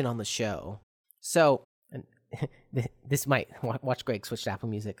reaction on the show. So, and this might watch Greg switch to Apple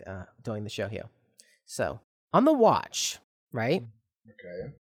Music during the show here. So, on the watch, right?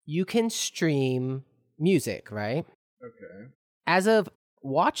 Okay. You can stream music, right? Okay. As of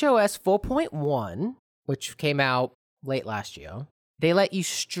watchOS 4.1, which came out late last year, they let you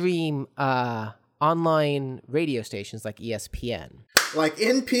stream online radio stations like ESPN. Like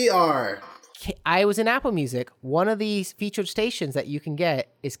NPR. I was in Apple Music. One of these featured stations that you can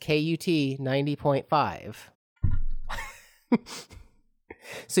get is KUT 90.5.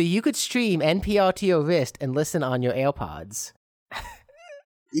 So you could stream NPR to your wrist and listen on your AirPods.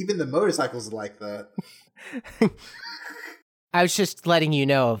 Even the motorcycles are like that. I was just letting you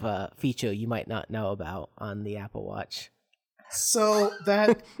know of a feature you might not know about on the Apple Watch. So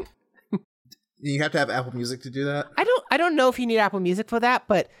that you have to have Apple Music to do that? I don't know if you need Apple Music for that,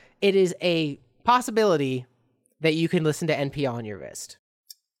 but it is a possibility that you can listen to NPR on your wrist.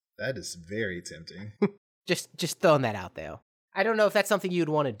 That is very tempting. Just throwing that out there. I don't know if that's something you'd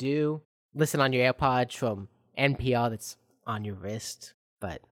want to do. Listen on your AirPods from NPR that's on your wrist,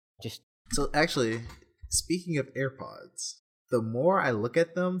 but just... So actually, speaking of AirPods, the more I look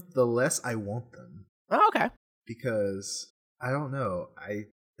at them, the less I want them. Oh, okay. Because, I don't know,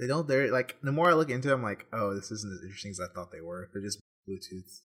 they're like, the more I look into them, I'm like, oh, this isn't as interesting as I thought they were. They're just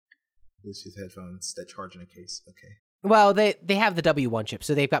Bluetooth headphones that charge in a case. Okay. Well, they have the W1 chip,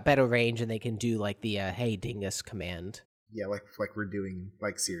 so they've got better range, and they can do like the Hey Dingus command. Yeah, like we're doing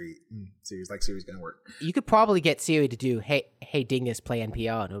like Siri. Like Siri's gonna work. You could probably get Siri to do Hey Dingus play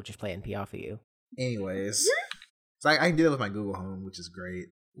NPR, and it'll just play NPR for you. Anyways, so I can do that with my Google Home, which is great.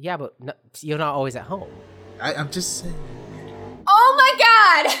 Yeah, but you're not always at home. I'm just saying. Oh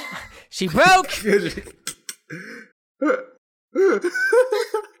my god! She broke!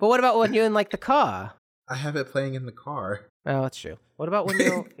 But what about when you're in like the car? I have it playing in the car. Oh, that's true. What about when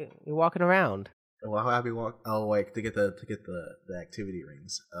you're walking around? Well, how happy walk? Oh, like to get the activity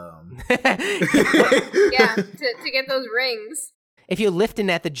rings. Yeah, to get those rings. If you're lifting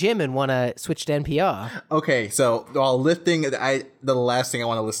at the gym and want to switch to NPR. Okay, so while lifting, the last thing I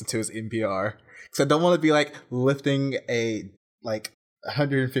want to listen to is NPR because I don't want to be like lifting a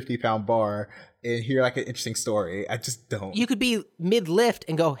 150-pound bar and hear like an interesting story. I just don't. You could be mid lift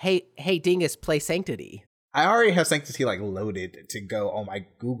and go, hey Dingus, play Sanctity. I already have Sanctity like loaded to go on my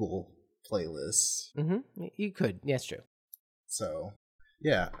Google playlist. Mm-hmm. You could. Yeah, that's true. So,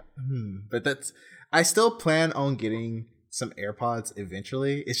 yeah. But I still plan on getting some AirPods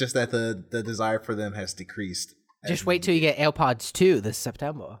eventually. It's just that the desire for them has decreased. Just wait till you get AirPods 2 this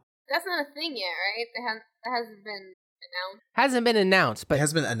September. That's not a thing yet, right? That hasn't been announced. Hasn't been announced, but... It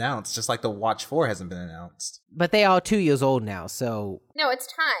has been announced, just like the Watch 4 hasn't been announced. But they are 2 years old now, so... No, it's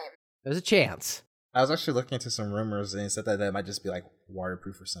time. There's a chance. I was actually looking into some rumors, and it said that might just be like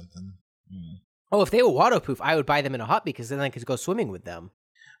waterproof or something. Oh, if they were waterproof, I would buy them in a heartbeat because then I could go swimming with them.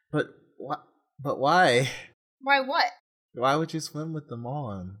 But what? But why? Why what? Why would you swim with them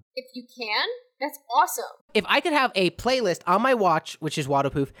on? If you can, that's awesome. If I could have a playlist on my watch, which is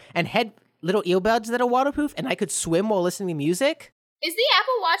waterproof, and little earbuds that are waterproof, and I could swim while listening to music. Is the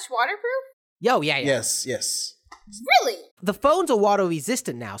Apple Watch waterproof? Yo, yeah. Yes. Really? The phones are water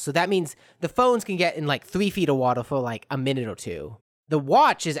resistant now, so that means the phones can get in like 3 feet of water for like a minute or two. The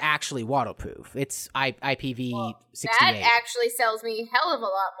watch is actually waterproof. It's IPv68. That actually sells me a hell of a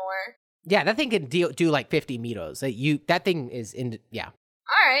lot more. Yeah, that thing can do like 50 meters. That thing is yeah.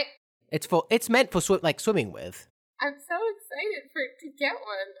 All right. It's meant for swimming with. I'm so excited to get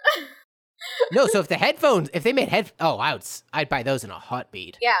one. No, so if they made I'd buy those in a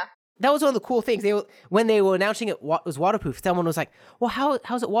heartbeat. Yeah. That was one of the cool things. When they were announcing it was waterproof, someone was like, "Well,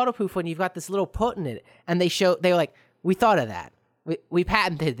 how's it waterproof when you've got this little put in it?" And they were like, "We thought of that. We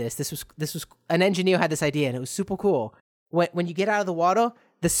patented this. This was an engineer had this idea, and it was super cool. When you get out of the water,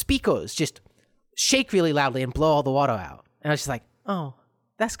 the speakers just shake really loudly and blow all the water out." And I was just like, "Oh,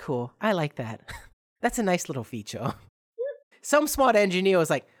 that's cool. I like that. That's a nice little feature." Some smart engineer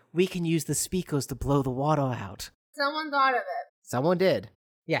was like, "We can use the speakers to blow the water out." Someone thought of it. Someone did.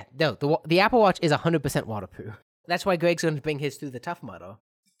 Yeah, no, the Apple Watch is 100% waterproof. That's why Greg's going to bring his through the Tough Mudder.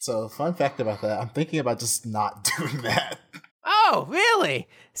 So, fun fact about that, I'm thinking about just not doing that. Oh, really?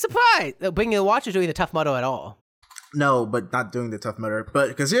 Surprise! Bringing the watch or doing the Tough Mudder at all? No, but not doing the Tough Mudder.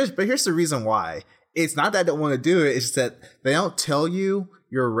 But here's the reason why. It's not that I don't want to do it, it's just that they don't tell you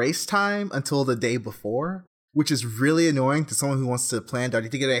your race time until the day before, which is really annoying to someone who wants to plan, do I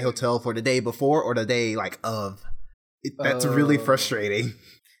need to get a hotel for the day before or the day, of? That's really frustrating.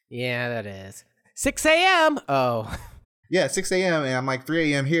 Yeah, that is. 6 a.m.? Oh. Yeah, 6 a.m. and I'm like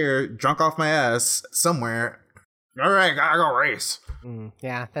 3 a.m. here, drunk off my ass somewhere. All right, gotta go race.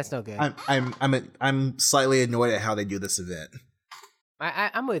 Yeah, that's no good. I'm slightly annoyed at how they do this event.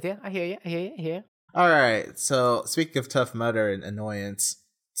 I'm with you. I hear you. All right, so speaking of Tough Mudder and annoyance,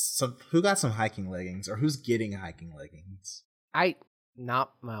 who got some hiking leggings, or who's getting hiking leggings?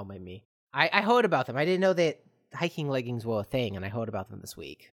 Maybe. I heard about them. I didn't know that hiking leggings were a thing, and I heard about them this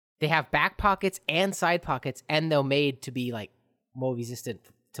week. They have back pockets and side pockets, and they're made to be more resistant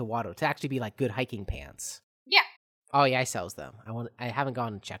to water, to actually be good hiking pants. Yeah. Oh yeah, I sells them. I haven't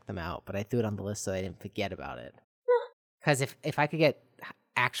gone and checked them out, but I threw it on the list so I didn't forget about it. Because if I could get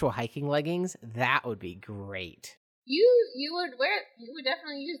actual hiking leggings, that would be great. You would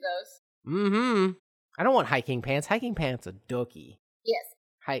definitely use those. Mm-hmm. I don't want hiking pants. Hiking pants are dorky.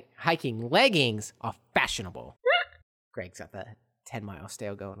 Yes. Hiking leggings are fashionable. Greg's got the 10-mile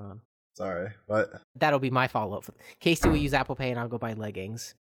stare going on. Sorry, what? That'll be my follow-up. Casey will use Apple Pay and I'll go buy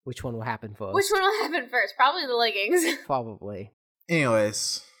leggings. Which one will happen first? Which one will happen first? Probably the leggings. Probably.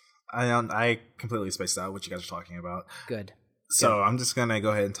 Anyways, I completely spaced out what you guys are talking about. Good. So I'm just gonna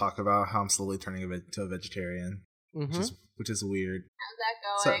go ahead and talk about how I'm slowly turning to a vegetarian, Mm-hmm. which is weird. How's that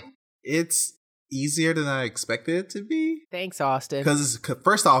going? So it's easier than I expected it to be. Thanks, Austin. Because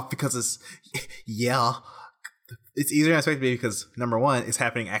it's easier than I expected to be because number one, it's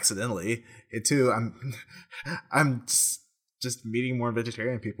happening accidentally, and two, I'm just meeting more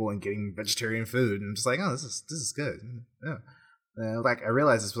vegetarian people and getting vegetarian food, and I'm just like, oh, this is good. Yeah. And I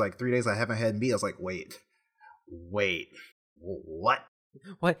realized this was 3 days I haven't had meat. I was like, wait, what?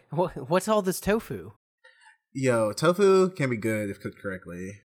 What's all this tofu? Yo, tofu can be good if cooked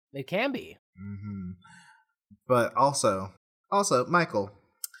correctly. It can be. Mm-hmm. But also, Michael,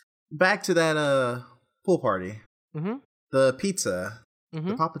 back to that pool party. Mm-hmm. The pizza. Mm-hmm.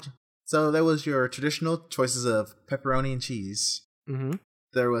 The Papa. So there was your traditional choices of pepperoni and cheese. Mm-hmm.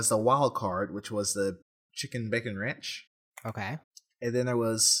 There was the wild card, which was the chicken bacon ranch. Okay. And then there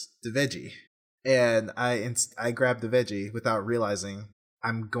was the veggie. And I grabbed the veggie without realizing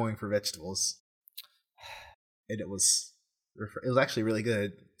I'm going for vegetables. And it was actually really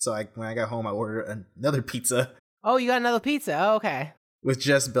good. So when I got home, I ordered another pizza. Oh, you got another pizza? Oh, okay. With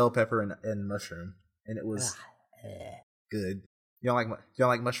just bell pepper and mushroom. And it was good. You don't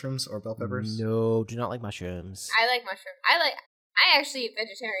like mushrooms or bell peppers? No, do not like mushrooms. I like mushroom. I actually eat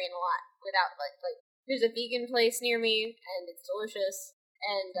vegetarian a lot without there's a vegan place near me and it's delicious.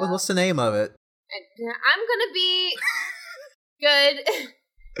 And What's the name of it? And I'm gonna be good.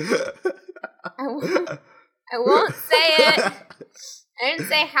 I won't say it. I didn't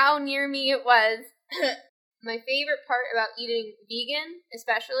say how near me it was. My favorite part about eating vegan,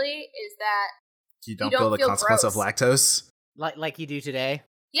 especially, is that you don't feel the consequence of lactose. Like you do today?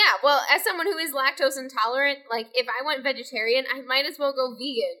 Yeah, well, as someone who is lactose intolerant, if I went vegetarian, I might as well go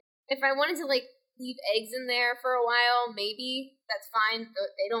vegan. If I wanted to, leave eggs in there for a while, maybe, that's fine.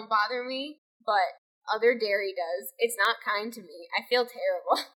 They don't bother me. But other dairy does. It's not kind to me. I feel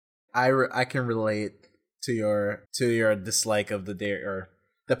terrible. I can relate to your dislike of the dairy or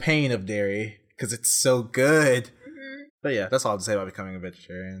the pain of dairy because it's so good. Mhm. But yeah, that's all I have to say about becoming a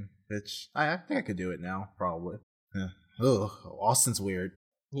vegetarian. Which I think I could do it now, probably. Yeah. Ugh, Austin's weird.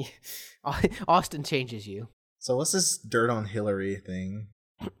 Yeah. Austin changes you. So what's this dirt on Hillary thing?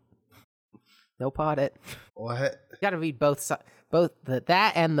 No pot it. What? You gotta read both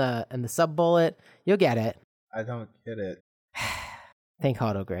that and the sub bullet. You'll get it. I don't get it. Think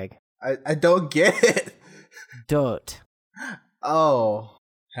harder, Greg. I don't get it. Don't. Oh.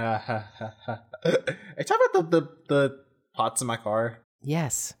 Are you talking about the pots in my car?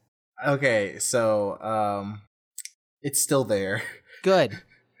 Yes. Okay, so it's still there. Good.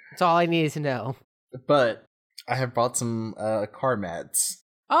 That's all I needed to know. But I have bought some car mats.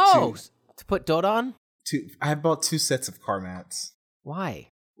 Oh, to put dirt on? I have bought 2 sets of car mats. Why?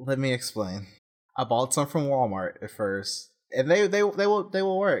 Let me explain. I bought some from Walmart at first, and they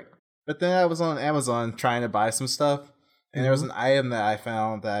will work. But then I was on Amazon trying to buy some stuff, and there was an item that I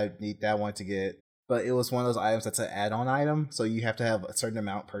found that I wanted to get, but it was one of those items that's an add-on item, so you have to have a certain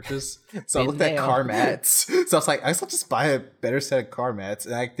amount purchased. So I looked at car mats, so I was like, I guess I'll just buy a better set of car mats,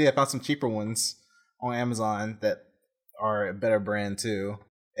 and I found some cheaper ones on Amazon that are a better brand too,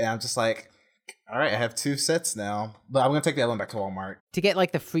 and I'm just like, all right, I have 2 sets now, but I'm gonna take the other one back to Walmart. To get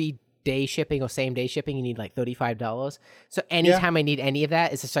like the free day shipping or same day shipping, you need like $35. So anytime I need any of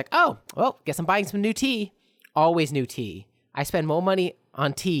that, it's just like, oh, well, guess I'm buying some new tea. Always new tea. I spend more money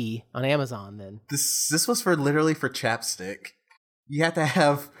on tea on Amazon than This was literally for chapstick. You have to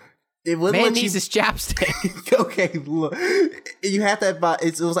have it. man needs his chapstick. Okay, look, you have to buy.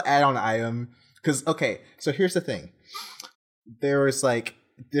 It was an add-on item because so here's the thing. There was like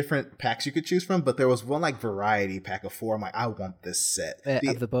different packs you could choose from, but there was one like variety pack of 4. I'm like, I want this set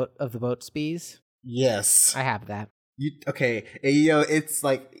of the boat spees. Yes, I have that. And, it's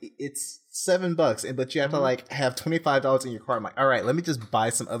like it's $7, but you have to like have $25 in your cart. I'm like, all right, let me just buy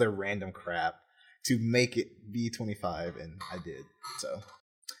some other random crap to make it be $25, and I did. So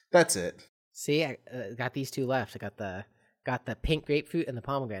that's it. See, I got these 2 left. I got the pink grapefruit and the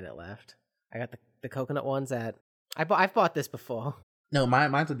pomegranate left. I got the coconut ones that I've bought this before. No,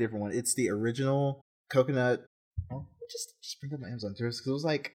 mine's a different one. It's the original coconut. Oh, just bring up my Amazon because it was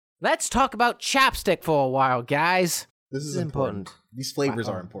like. Let's talk about chapstick for a while, guys. This is important. These flavors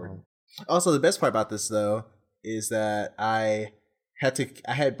are important. Also, the best part about this though is that I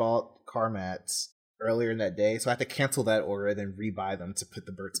had bought car mats earlier in that day, so I had to cancel that order and then rebuy them to put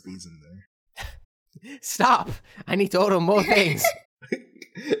the Burt's Bees in there. Stop! I need to order more things.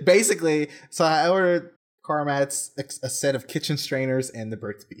 Basically, so I ordered car mats, a set of kitchen strainers, and the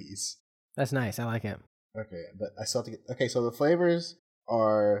Burt's Bees. That's nice. I like it. Okay, but I still have to get. Okay, so the flavors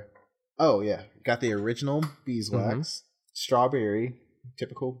are. Oh yeah, got the original beeswax, strawberry,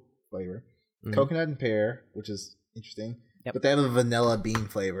 typical flavor, coconut and pear, which is interesting. Yep. But they have a vanilla bean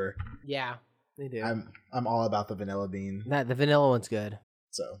flavor. Yeah, they do. I'm all about the vanilla bean. The vanilla one's good.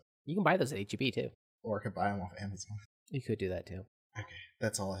 So you can buy those at HEB too, or I could buy them off Amazon. You could do that too. Okay,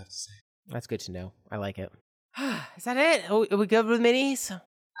 that's all I have to say. That's good to know. I like it. Is that it? Are we good with minis?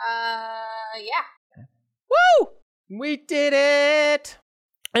 Yeah. Woo! We did it!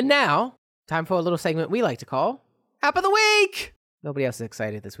 And now, time for a little segment we like to call App of the Week! Nobody else is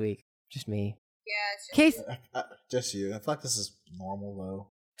excited this week. Just me. Yeah, it's just Case. Just you. I feel like this is normal though.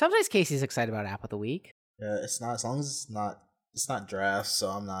 Sometimes Casey's excited about App of the Week. Yeah, it's not. As long as it's not drafts, so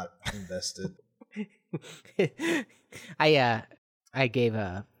I'm not invested. I gave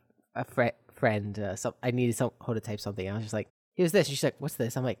a friend I needed her to type something. I was just like, here's this. She's like, what's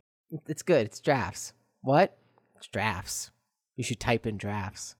this? I'm like, it's good. It's drafts. What? It's drafts. You should type in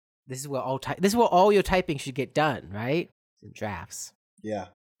drafts. This is where all your typing should get done, right? It's in drafts. Yeah.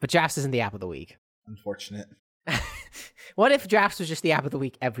 But drafts isn't the app of the week. Unfortunate. What if drafts was just the app of the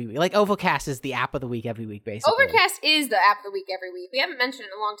week every week? Like Overcast is the app of the week every week, basically. Overcast is the app of the week every week. We haven't mentioned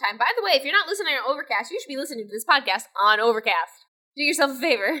it in a long time. By the way, if you're not listening on Overcast, you should be listening to this podcast on Overcast. Do yourself a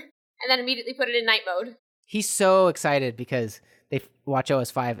favor, and then immediately put it in night mode. He's so excited because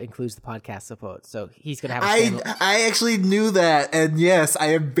WatchOS 5 includes the podcast support, so he's gonna have. I actually knew that, and yes,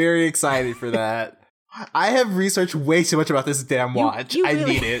 I am very excited for that. I have researched way too much about this damn watch. You I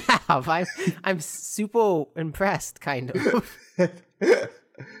really need it. Have. I'm super impressed, kind of.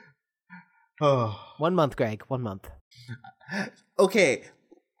 Oh. 1 month, Greg. 1 month. Okay,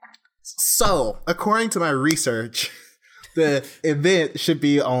 so according to my research, the event should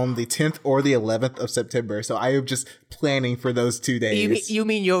be on the 10th or the 11th of September. So I am just planning for those 2 days. You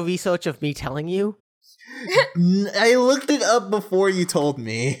mean your research of me telling you? I looked it up before you told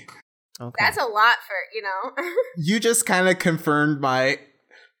me. Okay. That's a lot for, You just kind of confirmed my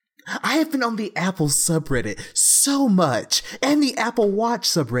I have been on the Apple subreddit so much, and the Apple Watch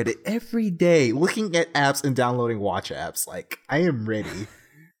subreddit every day, looking at apps and downloading watch apps. Like, I am ready.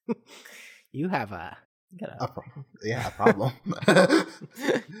 You have a problem.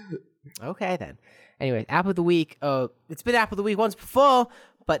 Okay, then. Anyway, App of the Week. It's been App of the Week once before,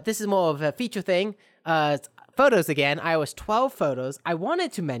 but this is more of a feature thing. Photos again. iOS 12 photos. I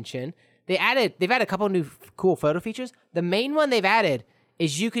wanted to mention they've added a couple new cool photo features. The main one they've added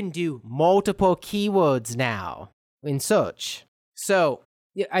is you can do multiple keywords now in search. So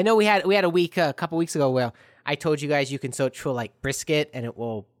I know we had a week a couple weeks ago where I told you guys you can search for like brisket and it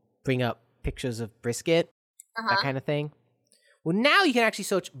will bring up pictures of brisket, that kind of thing. Well, now you can actually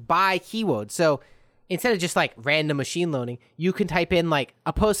search by keyword. So instead of just like random machine learning, you can type in like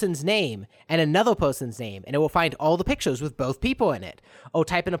a person's name and another person's name, and it will find all the pictures with both people in it. Or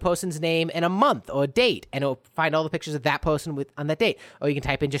type in a person's name and a month or a date, and it will find all the pictures of that person on that date. Or you can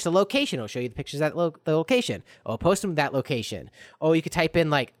type in just a location, it'll show you the pictures at the location, or a person with that location. Or you could type in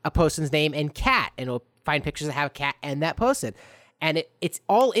like a person's name and cat, and it'll find pictures that have a cat and that person. And it's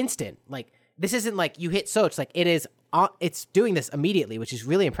all instant. Like, this isn't like you hit search, like it is. It's doing this immediately, which is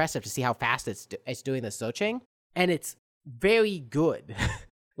really impressive to see how fast it's doing the searching, and it's very good.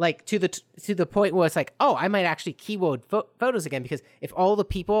 Like to the point where it's like, oh, I might actually keyword photos again, because if all the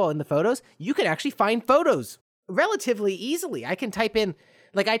people in the photos, you can actually find photos relatively easily. I can type in,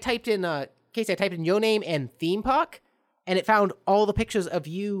 like I typed in Casey, I typed in your name and theme park, and it found all the pictures of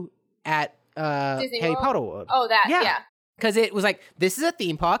you at Disney Harry World? Potter World. Oh, that, yeah. Because it was like, this is a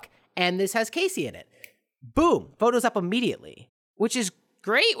theme park, and this has Casey in it. Boom, photos up immediately, which is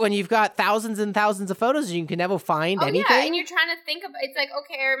great when you've got thousands and thousands of photos and you can never find anything. Yeah, and you're trying to think of, it's like,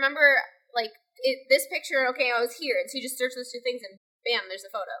 okay, I remember, like, this picture, okay, I was here. And so you just search those two things and bam, there's the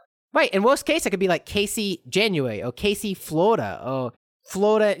photo. Right, in worst case, it could be like Casey, January, or Casey, Florida, or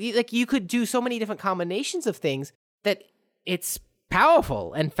Florida. Like, you could do so many different combinations of things that it's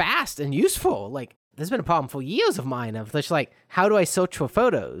powerful and fast and useful. Like, there's been a problem for years of mine of just like, how do I search for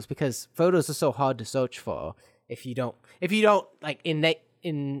photos? Because photos are so hard to search for if you don't like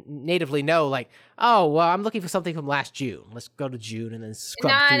natively know, like, oh, well, I'm looking for something from last June. Let's go to June and then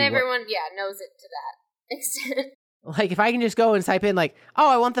scrub Not through everyone, knows it to that extent. Like, if I can just go and type in, like, oh,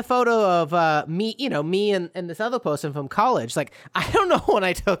 I want the photo of me and this other person from college. Like, I don't know when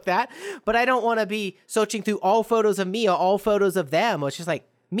I took that, but I don't want to be searching through all photos of me or all photos of them. It's just like,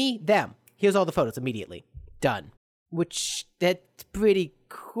 me, them. Here's all the photos immediately. Done. Which, that's pretty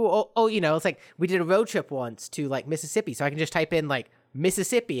cool. Oh, it's like, we did a road trip once to, like, Mississippi, so I can just type in, like,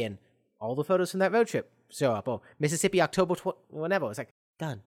 Mississippi, and all the photos from that road trip show up. Oh, Mississippi, October, whenever. It's like,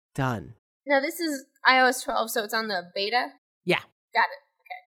 done. Now, this is iOS 12, so it's on the beta? Yeah. Got it.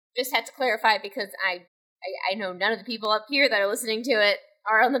 Okay. Just had to clarify because I know none of the people up here that are listening to it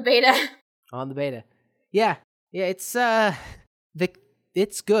are on the beta. On the beta. Yeah. Yeah, it's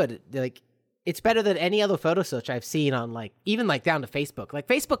good. Like, it's better than any other photo search I've seen on, like, even like down to Facebook. Like,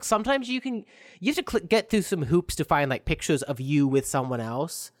 Facebook, sometimes you have to get through some hoops to find like pictures of you with someone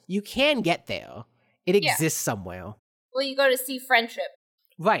else. You can get there. It exists somewhere. Well, you go to see friendship.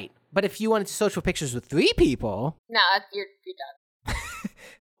 Right. But if you wanted to search for pictures with 3 people, no, you're done.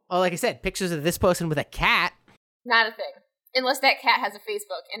 or like I said, pictures of this person with a cat. Not a thing. Unless that cat has a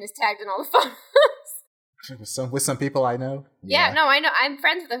Facebook and is tagged in all the photos. With some people I know. Yeah, no, I know. I'm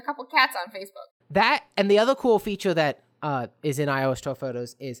friends with a couple cats on Facebook. That, and the other cool feature that is in iOS 12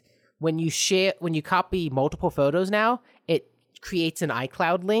 photos is when you copy multiple photos now, it creates an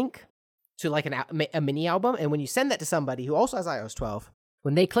iCloud link to like a mini album. And when you send that to somebody who also has iOS 12,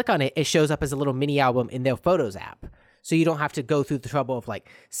 when they click on it, it shows up as a little mini album in their Photos app. So you don't have to go through the trouble of like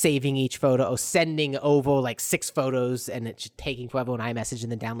saving each photo or sending over like 6 photos and it's just taking forever on iMessage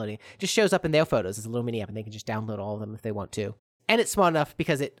and then downloading. It just shows up in their photos as a little mini app and they can just download all of them if they want to. And it's smart enough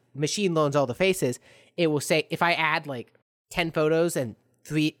because it machine learns all the faces. It will say, if I add like 10 photos and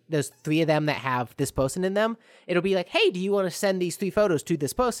there's 3 of them that have this person in them, it'll be like, hey, do you want to send these 3 photos to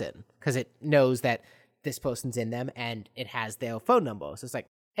this person? Because it knows that this person's in them and it has their phone number. So it's like,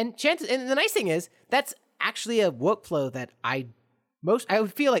 and the nice thing is that's actually a workflow that I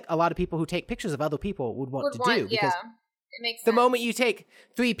would feel like a lot of people who take pictures of other people would want to do. Because it makes sense. The moment you take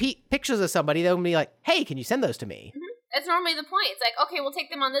 3 pictures of somebody, they'll be like, hey, can you send those to me? Mm-hmm. That's normally the point. It's like, okay, we'll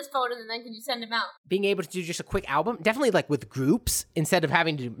take them on this photo and then can you send them out? Being able to do just a quick album, definitely like with groups, instead of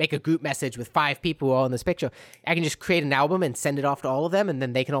having to make a group message with 5 people who are in this picture, I can just create an album and send it off to all of them and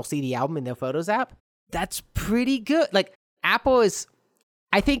then they can all see the album in their Photos app. That's pretty good. Like, Apple is,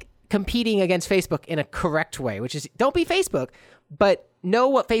 I think, competing against Facebook in a correct way, which is don't be Facebook, but know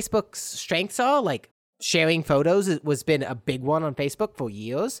what Facebook's strengths are, like sharing photos was been a big one on Facebook for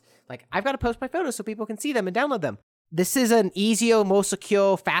years. Like, I've got to post my photos so people can see them and download them. This is an easier, more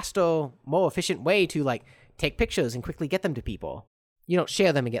secure, faster, more efficient way to, like, take pictures and quickly get them to people. You don't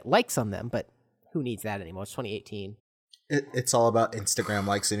share them and get likes on them, but who needs that anymore? It's 2018. It's all about Instagram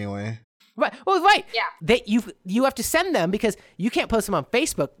likes anyway. Right. Well, right. Yeah. You have to send them because you can't post them on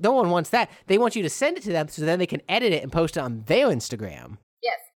Facebook. No one wants that. They want you to send it to them so then they can edit it and post it on their Instagram.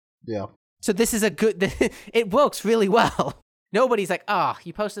 Yes. Yeah. So this is a good, it works really well. Nobody's like, oh,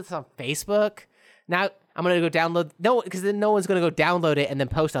 you posted this on Facebook? Now I'm going to go download, no, because then no one's going to go download it and then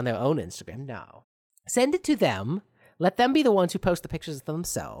post on their own Instagram. No. Send it to them. Let them be the ones who post the pictures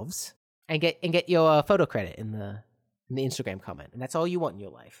themselves and get your photo credit in the Instagram comment. And that's all you want in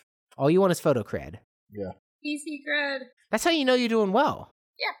your life. All you want is photo cred. Yeah. PC cred. That's how you know you're doing well.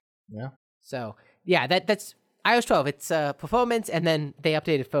 Yeah. So, yeah, that's iOS 12. It's performance, and then they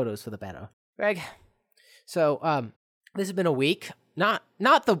updated photos for the beta. Greg, so this has been a week. Not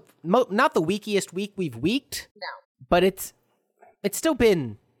the weakiest week we've weeked. No. But it's still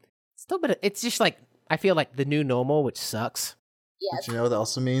been it's just like I feel like the new normal, which sucks. Yes. But you know what that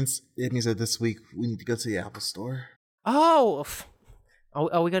also means? It means that this week we need to go to the Apple Store. Oh,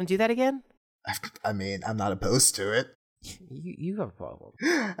 are we gonna do that again? I mean, I'm not opposed to it. You have a problem.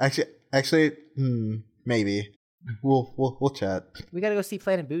 Actually, maybe we'll chat. We gotta go see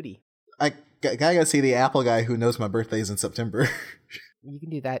Planet Booty. I gotta go see the Apple guy who knows my birthday's in September. You can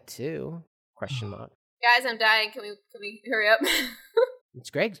do that too? Question mark. Guys, I'm dying. Can we hurry up? It's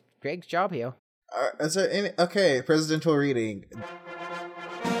Greg's job here. Is there any? Okay, presidential reading.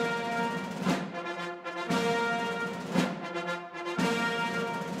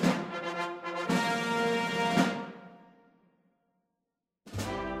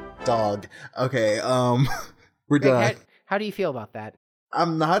 Dog. Okay, we're Greg, done. how do you feel about that?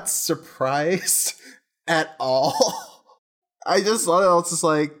 I'm not surprised at all. I just thought I was just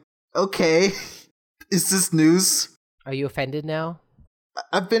like, okay, is this news? Are you offended now?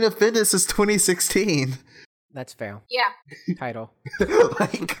 I've been offended since 2016. That's fair. Yeah. Title.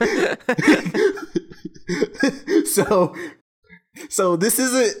 Like, so this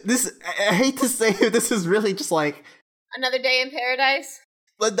isn't this. I hate to say it, this is really just like Another day in paradise.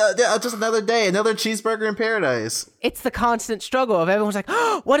 just another day, another cheeseburger in paradise. It's the constant struggle of everyone's like,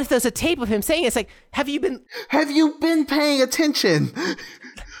 oh, what if there's a tape of him saying it? It's like, have you been paying attention?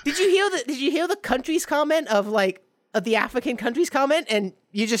 Did you hear the country's comment of the African country's comment? And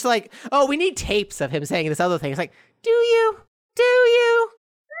you just like, oh, we need tapes of him saying this other thing. It's like, do you?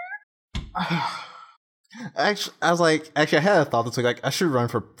 Actually, I had a thought this week, like, I should run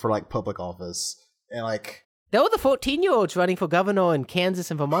for like public office. And like, There were the 14-year-olds running for governor in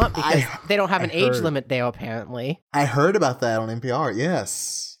Kansas and Vermont because they don't have an age limit there, apparently. I heard about that on NPR,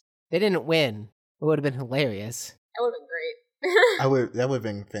 yes. They didn't win. It would have been hilarious. That would have been great. That would have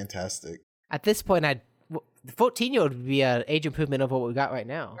been fantastic. At this point, the 14-year-old would be an age improvement over what we got right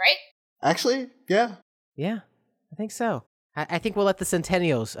now. Right? Actually, yeah. Yeah, I think so. I think we'll let the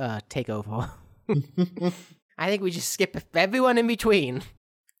Centennials take over. I think we just skip everyone in between.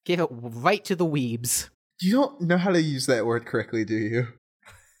 Give it right to the weebs. You don't know how to use that word correctly, do you?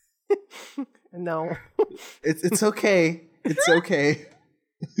 No. It's okay. It's okay.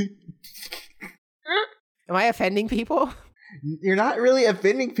 Am I offending people? You're not really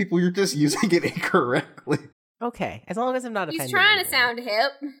offending people, you're just using it incorrectly. Okay, as long as I'm not offending. He's trying to anyone. sound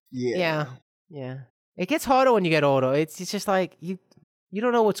hip. Yeah. It gets harder when you get older. It's just like you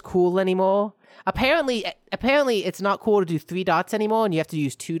don't know what's cool anymore. Apparently it's not cool to do 3 dots anymore, and you have to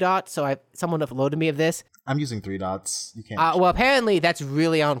use 2 dots. So someone uploaded me of this. I'm using 3 dots. You can't. Well, apparently that's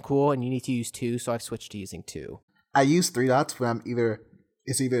really uncool, and you need to use 2. So I've switched to using 2. I use 3 dots when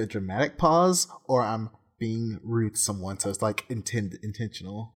it's either a dramatic pause or I'm being rude to someone. So it's like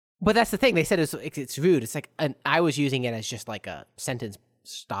intentional. But that's the thing. They said it's rude. It's like I was using it as just like a sentence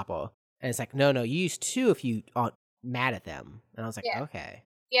stopper, and it's like no, you use 2 if you aren't mad at them. And I was like, Yeah. Okay.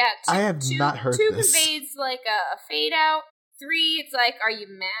 Yeah. I have not heard 2 this. conveys like a fade out. 3, it's like, are you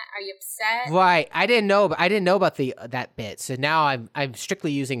mad? Are you upset? Right. I didn't know about that bit. So now I'm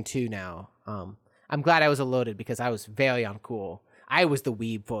strictly using 2 now. I'm glad I was alerted because I was very uncool. I was the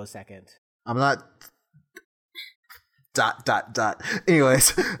weeb for a second. I'm not. ...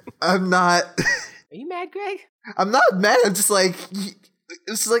 Anyways, I'm not. Are you mad, Greg? I'm not mad. I'm just like,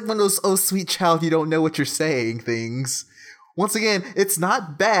 it's like one of those "oh sweet child, you don't know what you're saying" things. Once again, it's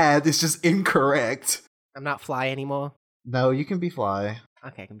not bad. It's just incorrect. I'm not fly anymore. No, you can be fly.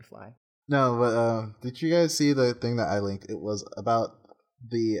 Okay, I can be fly. No, but did you guys see the thing that I linked? It was about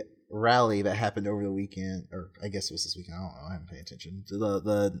the rally that happened over the weekend, or I guess it was this weekend. I don't know. I haven't paid attention to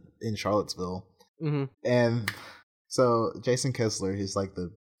the in Charlottesville. Mm-hmm. And so Jason Kessler, he's like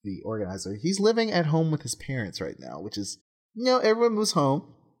the organizer. He's living at home with his parents right now, which is, everyone moves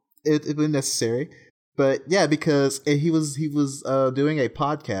home. It was necessary. But yeah, because he was doing a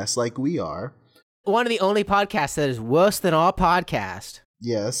podcast like we are. One of the only podcasts that is worse than our podcast.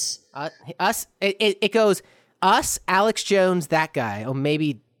 Yes. It goes us, Alex Jones, that guy, or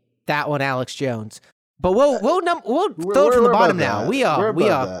maybe that one, Alex Jones. But we'll throw it from the bottom now. We are.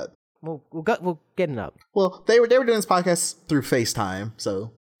 That. We'll get it up. Well, they were doing this podcast through FaceTime.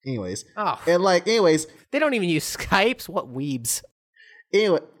 So, anyways, anyways, they don't even use Skypes. What weebs?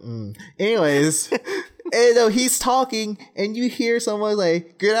 Anyways, and he's talking, and you hear someone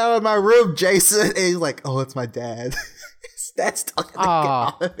like, "Get out of my room, Jason!" And he's like, "Oh, it's my dad." His dad's talking to get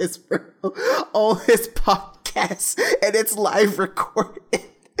out of his room on his podcast, and it's live recorded.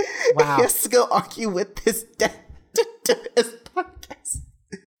 Wow. He has to go argue with his dad to do his podcast.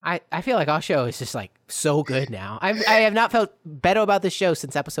 I feel like our show is just like so good now. I have not felt better about this show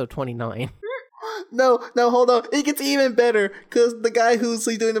since episode 29. No, hold on. It gets even better because the guy who's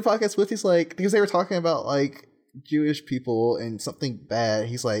doing the podcast with, he's like, because they were talking about like Jewish people and something bad.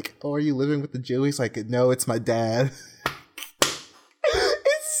 He's like, "Oh, are you living with the Jew?" He's like, "No, it's my dad."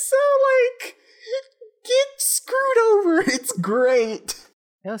 It's so like, get screwed over. It's great.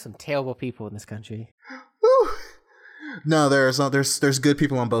 There are some terrible people in this country. Whew. No, there's good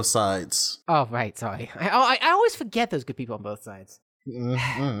people on both sides. Oh, right. Sorry. I always forget there's good people on both sides. Yeah,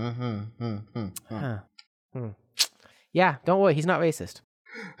 don't worry. He's not racist.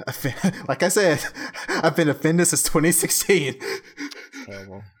 Like I said, I've been offended since 2016.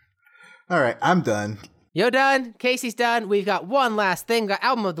 Terrible. All right, I'm done. You're done. Casey's done. We've got one last thing. Got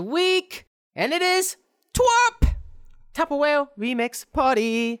album of the week, and it is Twerp Tupperware Remix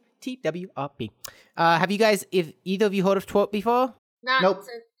Party. TWRP. Have you guys, if either of you heard of Twerp before? Nope.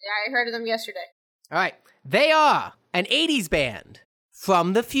 I heard of them yesterday. All right. They are an 80s band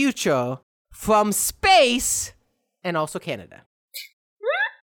from the future, from space, and also Canada.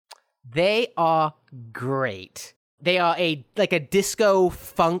 They are great. They are a disco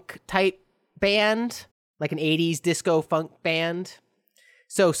funk type band, like an 80s disco funk band.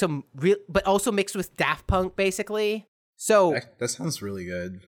 So some real, but also mixed with Daft Punk, basically. So that sounds really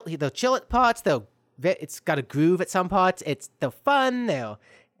good. They'll chill at parts. It's got a groove at some parts. They're fun. They're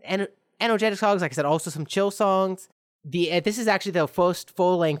energetic songs. Like I said, also some chill songs. This is actually their first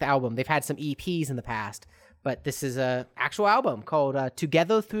full-length album. They've had some EPs in the past, but this is a actual album called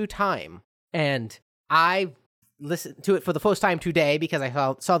Together Through Time. And I listened to it for the first time today because I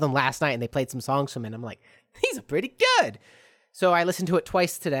saw them last night and they played some songs from it. And I'm like, these are pretty good. So I listened to it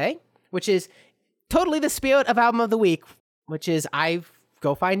twice today, which is totally the spirit of album of the week, which is I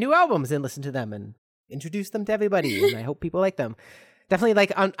go find new albums and listen to them and introduce them to everybody. And I hope people like them. Definitely,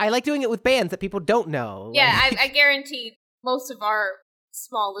 I like doing it with bands that people don't know. Yeah, I guarantee most of our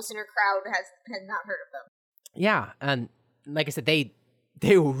small listener crowd has not heard of them. Yeah, and like I said, they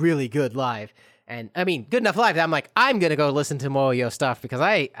were really good live. And, I mean, good enough live that I'm like, I'm going to go listen to more of your stuff because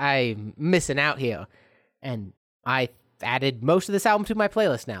I'm missing out here. And I added most of this album to my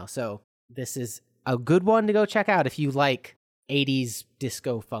playlist now. So this is a good one to go check out if you like 80s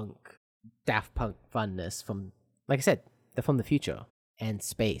disco funk, Daft Punk funness from, like I said, they're from the future and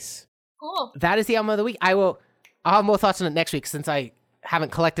space. Cool. That is the album of the week. I'll have more thoughts on it next week since I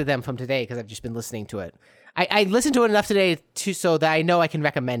haven't collected them from today because I've just been listening to it. I listened to it enough today so that I know I can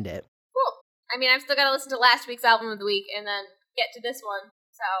recommend it. Cool. I mean, I've still got to listen to last week's album of the week and then get to this one.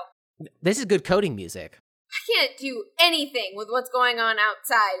 So this is good coding music. I can't do anything with what's going on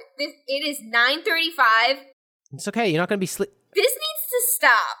outside. It is 9:35. It's okay. You're not going to be This needs to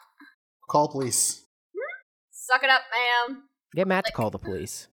stop. Call police. Suck it up, ma'am. Get Matt to call the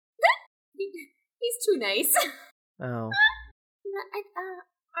police. He's too nice. Oh.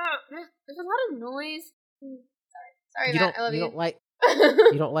 There's a lot of noise. Sorry, Matt. I love you. You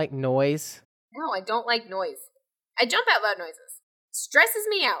don't like noise? No, I don't like noise. I jump at loud noises. Stresses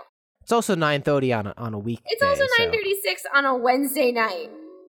me out. It's also 9:30 on a weekday. It's also 9:36 on a Wednesday night.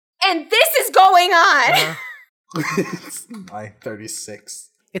 And this is going on! It's 9:36.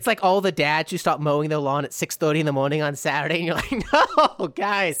 It's like all the dads who stop mowing their lawn at 6:30 in the morning on Saturday, and you're like, no,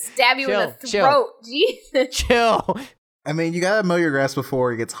 guys. Stab you in the throat. Jesus. Chill. I mean, you gotta mow your grass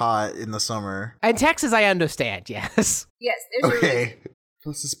before it gets hot in the summer. In Texas, I understand, yes. Yes, there's a reason.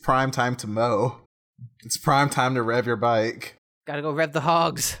 This is prime time to mow. It's prime time to rev your bike. Gotta go rev the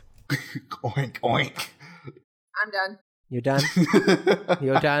hogs. Oink, oink. I'm done. You're done?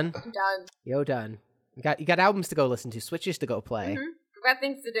 You're done? I'm done. You're done. You got albums to go listen to, Switches to go play. Mm-hmm. I've got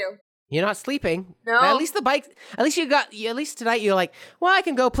things to do. You're not sleeping. No. At least the bike. At least tonight you're like, well, I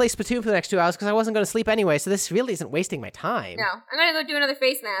can go play Splatoon for the next 2 hours because I wasn't going to sleep anyway. So this really isn't wasting my time. No, I'm gonna go do another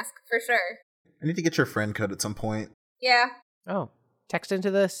face mask for sure. I need to get your friend code at some point. Yeah. Oh, text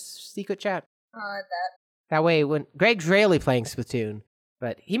into the secret chat. That. That way, when Greg's rarely playing Splatoon,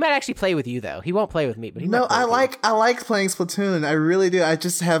 but he might actually play with you though. He won't play with me, but he No, might play with you. I like playing Splatoon. I really do.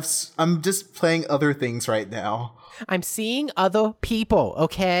 I'm just playing other things right now. I'm seeing other people.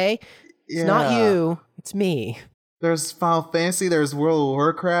 Okay, it's not you. It's me. There's Final Fantasy. There's World of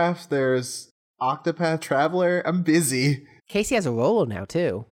Warcraft. There's Octopath Traveler. I'm busy. Casey has a roller now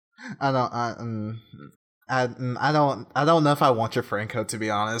too. I don't know if I want your friend code, to be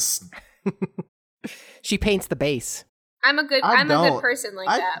honest. She paints the base. I'm a good person like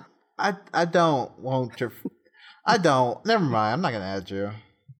that. I don't want your. I don't. Never mind. I'm not gonna add you.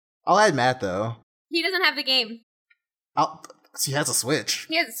 I'll add Matt though. He doesn't have the game. He has a Switch.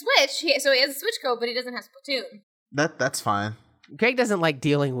 He has a Switch, so he has a Switch code, but he doesn't have Splatoon. That's fine. Greg doesn't like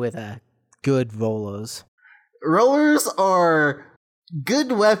dealing with good rollers. Rollers are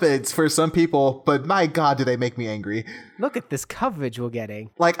good weapons for some people, but my god, do they make me angry. Look at this coverage we're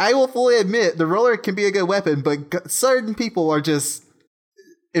getting. Like, I will fully admit, the roller can be a good weapon, but certain people are just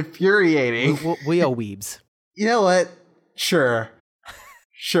infuriating. We are weebs. You know what? Sure.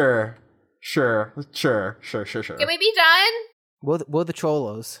 Sure. Can we be done? We're the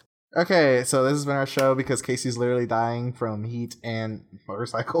trollos. Okay, so this has been our show because Casey's literally dying from heat and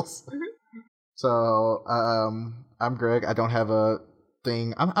motorcycles. Mm-hmm. So, I'm Greg. I don't have a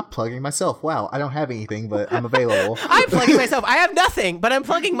thing. I'm plugging myself. Wow, I don't have anything, but I'm available. I'm plugging myself. I have nothing, but I'm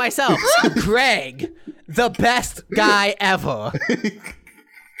plugging myself. Greg, the best guy ever.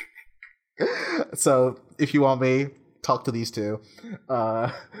 So, if you want me, talk to these two.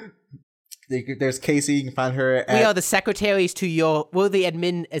 There's Casey. You can find her at... We are the secretaries to your... We're the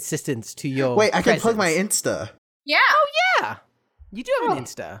admin assistants to your Wait, I can presence. plug my Insta. Yeah. Oh, yeah. You do have an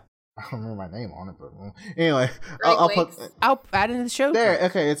Insta. I don't remember my name on it, but anyway. Greg I'll plug... Wakes. I'll add it in the show. There,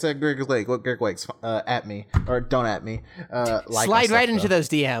 okay, it's a Greg Wake. Greg Wakes, at me. Or don't at me. Like Slide right into those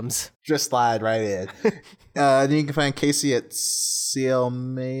DMs. Just slide right in. Then you can find Casey at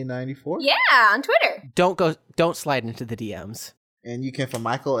CLMay94. Yeah, on Twitter. Don't slide into the DMs. And you can find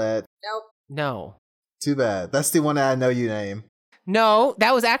Michael at... Nope. No. Too bad. That's the one that I know you name. No,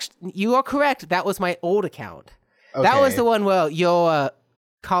 that was actually... You are correct. That was my old account. Okay. That was the one where your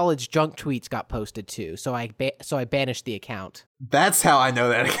college junk tweets got posted to, so I banished the account. That's how I know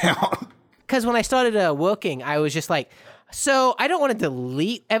that account. Because when I started working, I was just like, so I don't want to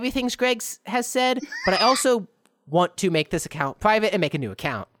delete everything Greg has said, but I also want to make this account private and make a new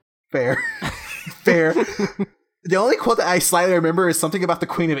account. Fair. Fair. The only quote that I slightly remember is something about the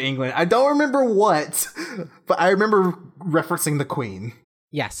Queen of England. I don't remember what, but I remember referencing the Queen.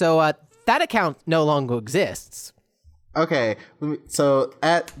 Yeah, so that account no longer exists. Okay, so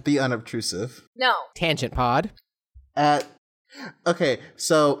at The Unobtrusive. No. Tangent Pod. Okay,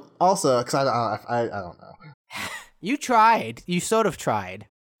 so also, because I don't know. You tried. You sort of tried.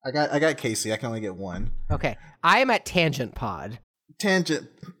 I got Casey. I can only get one. Okay, I am at Tangent Pod. Tangent.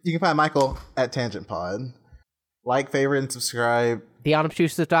 You can find Michael at Tangent Pod. Like, favorite, and subscribe.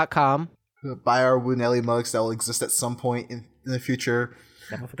 TheUnobtrusive.com. Buy our Woonelli mugs that will exist at some point in the future.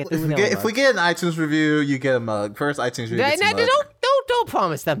 Never forget the If we get an iTunes review, you get a mug. First iTunes review gets a mug. Don't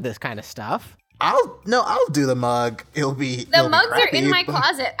promise them this kind of stuff. I'll do the mug. It'll be The mugs crappy, are in my but-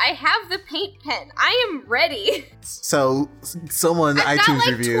 closet. I have the paint pen. I am ready. So someone I've iTunes got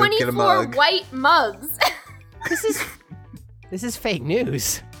like review 24 get a mug. white mugs. This is fake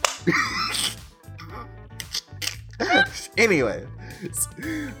news. Anyway,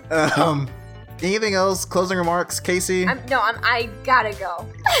 anything else? Closing remarks, Casey? I gotta go.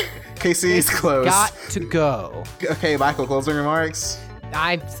 Casey's close. Got to go. Okay, Michael, closing remarks.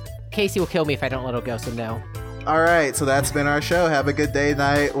 Casey will kill me if I don't let her go, so no. All right, so that's been our show. Have a good day,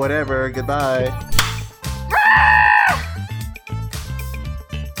 night, whatever. Goodbye.